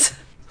nuisance.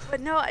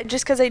 But no,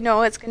 just because I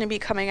know it's going to be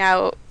coming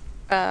out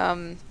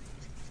on,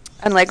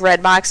 like,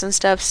 Redbox and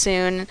stuff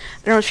soon. I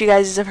don't know if you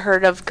guys have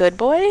heard of Good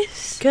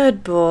Boys.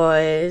 Good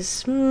Boys.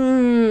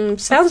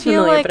 Sounds I feel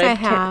familiar, like but I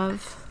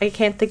have. I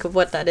can't think of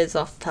what that is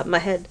off the top of my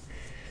head.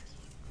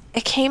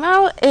 It came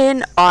out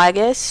in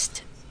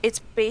August. It's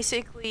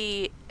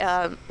basically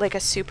like a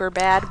super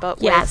bad,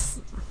 but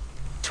with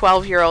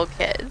 12-year-old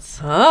kids.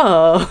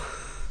 Oh.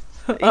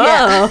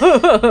 Yeah.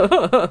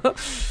 Oh.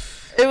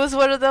 It was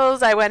one of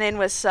those, I went in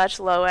with such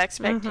low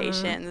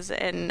expectations,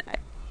 and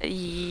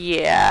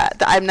yeah,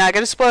 I'm not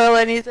going to spoil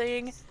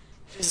anything.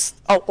 Just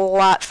a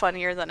lot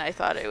funnier than I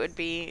thought it would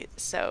be,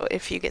 so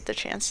if you get the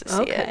chance to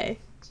see it,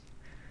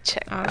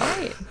 check it out.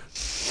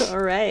 All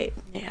right.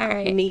 Yeah. All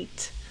right.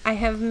 Neat. I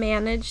have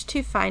managed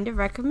to find a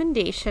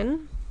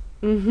recommendation.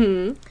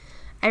 Mm-hmm.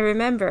 I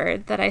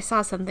remembered that I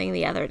saw something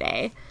the other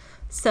day.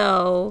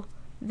 So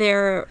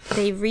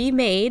they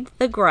remade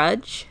The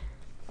Grudge,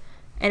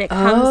 and it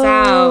comes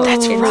out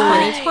in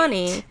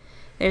 2020.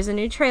 There's a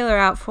new trailer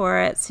out for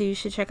it, so you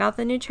should check out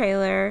the new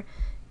trailer.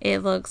 It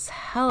looks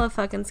hella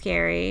fucking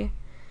scary,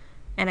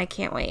 and I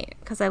can't wait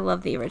because I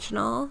love the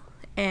original,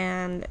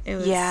 and it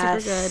was super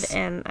good,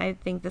 and I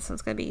think this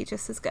one's gonna be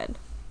just as good.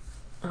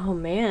 Oh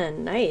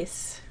man,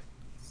 nice.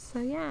 So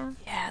yeah.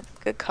 Yeah,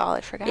 good call.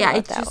 I forgot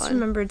about that one. I just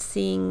remembered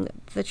seeing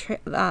the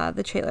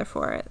trailer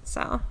for it.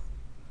 So.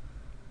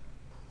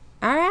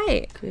 All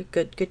right.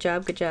 Good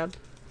job.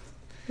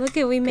 Look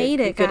at we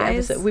made it, good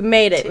guys. episode. We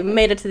made it. We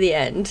made it to the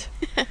end.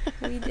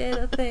 We did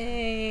a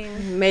thing.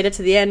 We made it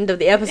to the end of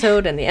the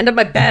episode and the end of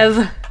my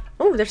bev.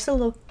 Oh, there's still a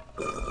little.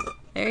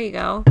 There you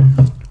go.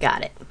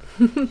 Got it.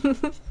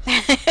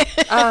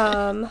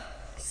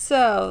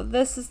 So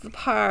this is the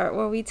part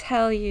where we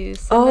tell you.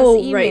 Send us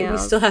emails. Right. We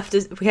still have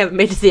to. We haven't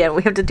made it to the end.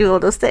 We have to do all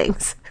those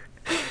things.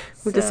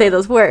 We have to say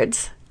those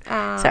words.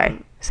 Sorry.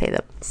 Say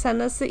them.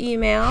 Send us the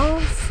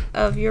emails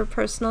of your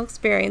personal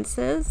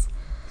experiences.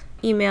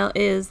 Email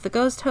is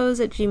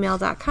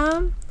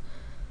theghosthose@gmail.com.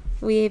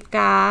 We've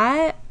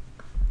got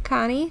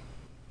Connie.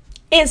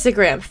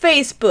 Instagram,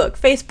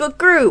 Facebook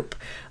group.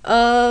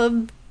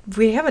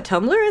 We have a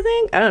Tumblr, I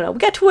think. I don't know. We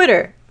got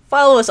Twitter.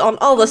 Follow us on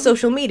all the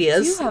social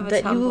medias. You have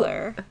a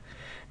Tumblr.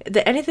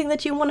 Anything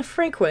that you want to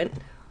frequent,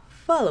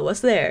 follow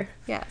us there.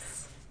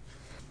 Yes.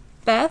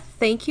 Beth,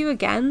 thank you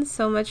again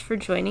so much for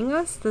joining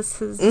us. This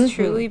has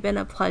truly been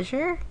a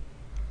pleasure.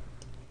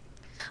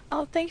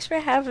 Oh, thanks for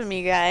having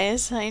me,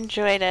 guys. I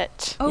enjoyed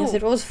it. Oh, Yes,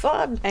 it was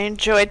fun. I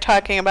enjoyed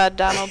talking about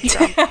Donald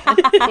Trump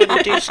when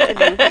we do show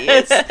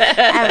movies.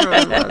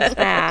 everyone loves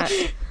that.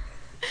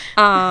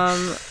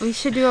 We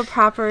should do a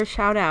proper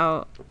shout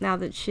out now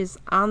that she's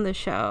on the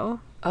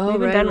show. Oh, We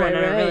haven't right, done one right,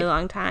 in a really right.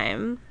 long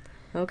time.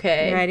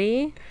 Okay. You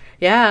ready?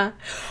 Yeah.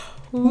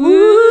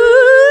 Ooh.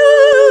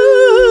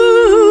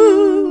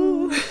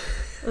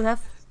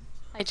 That's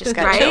I just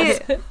got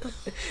right. chills.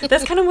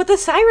 That's kind of what the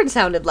siren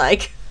sounded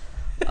like.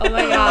 Oh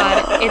my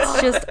god.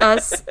 It's just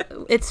us.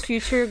 It's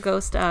future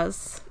ghost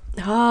us.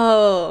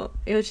 Oh,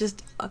 it was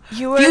just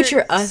You were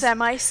future us.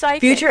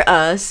 semi-psychic. Future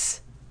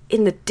us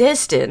in the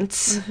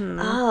distance.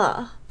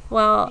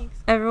 Well,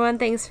 everyone,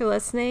 thanks for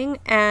listening.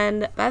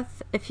 And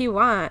Beth, if you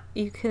want,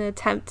 you can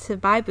attempt to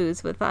buy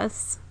booze with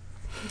us.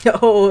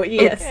 Oh,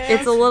 yes.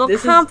 It's a little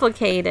This is-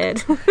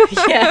 complicated.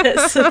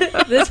 Yes.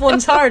 This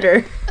one's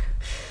harder.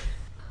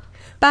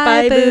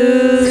 Bye,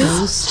 booze.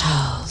 Ghost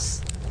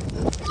House.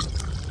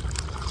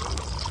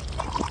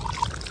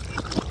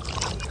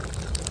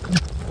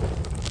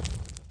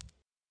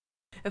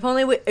 If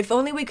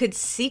only we could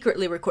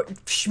secretly record.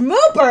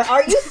 Schmooper,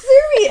 are you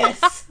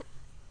serious?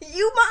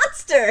 You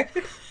monster.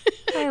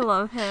 I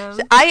love him.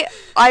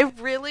 I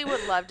really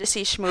would love to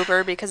see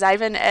Schmooper because I've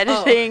been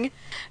editing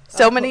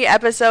so many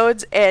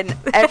episodes and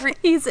every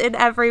He's in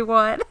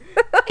everyone.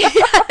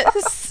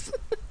 yes.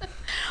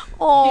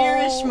 Oh, Here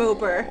is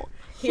Schmooper.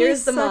 Here's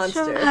He's the such a-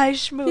 monster. Hi,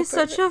 Schmooper. He's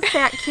such a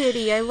fat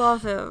kitty. I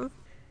love him.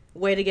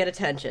 Way to get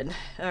attention.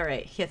 All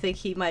right. I think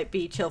he might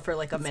be chill for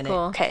like a minute.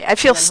 Cool. Okay, I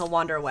feel And then he'll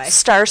wander away.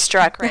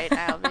 starstruck right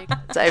now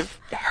because I've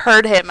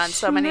heard him on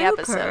so many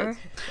Schmooper. episodes.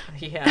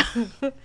 Yeah.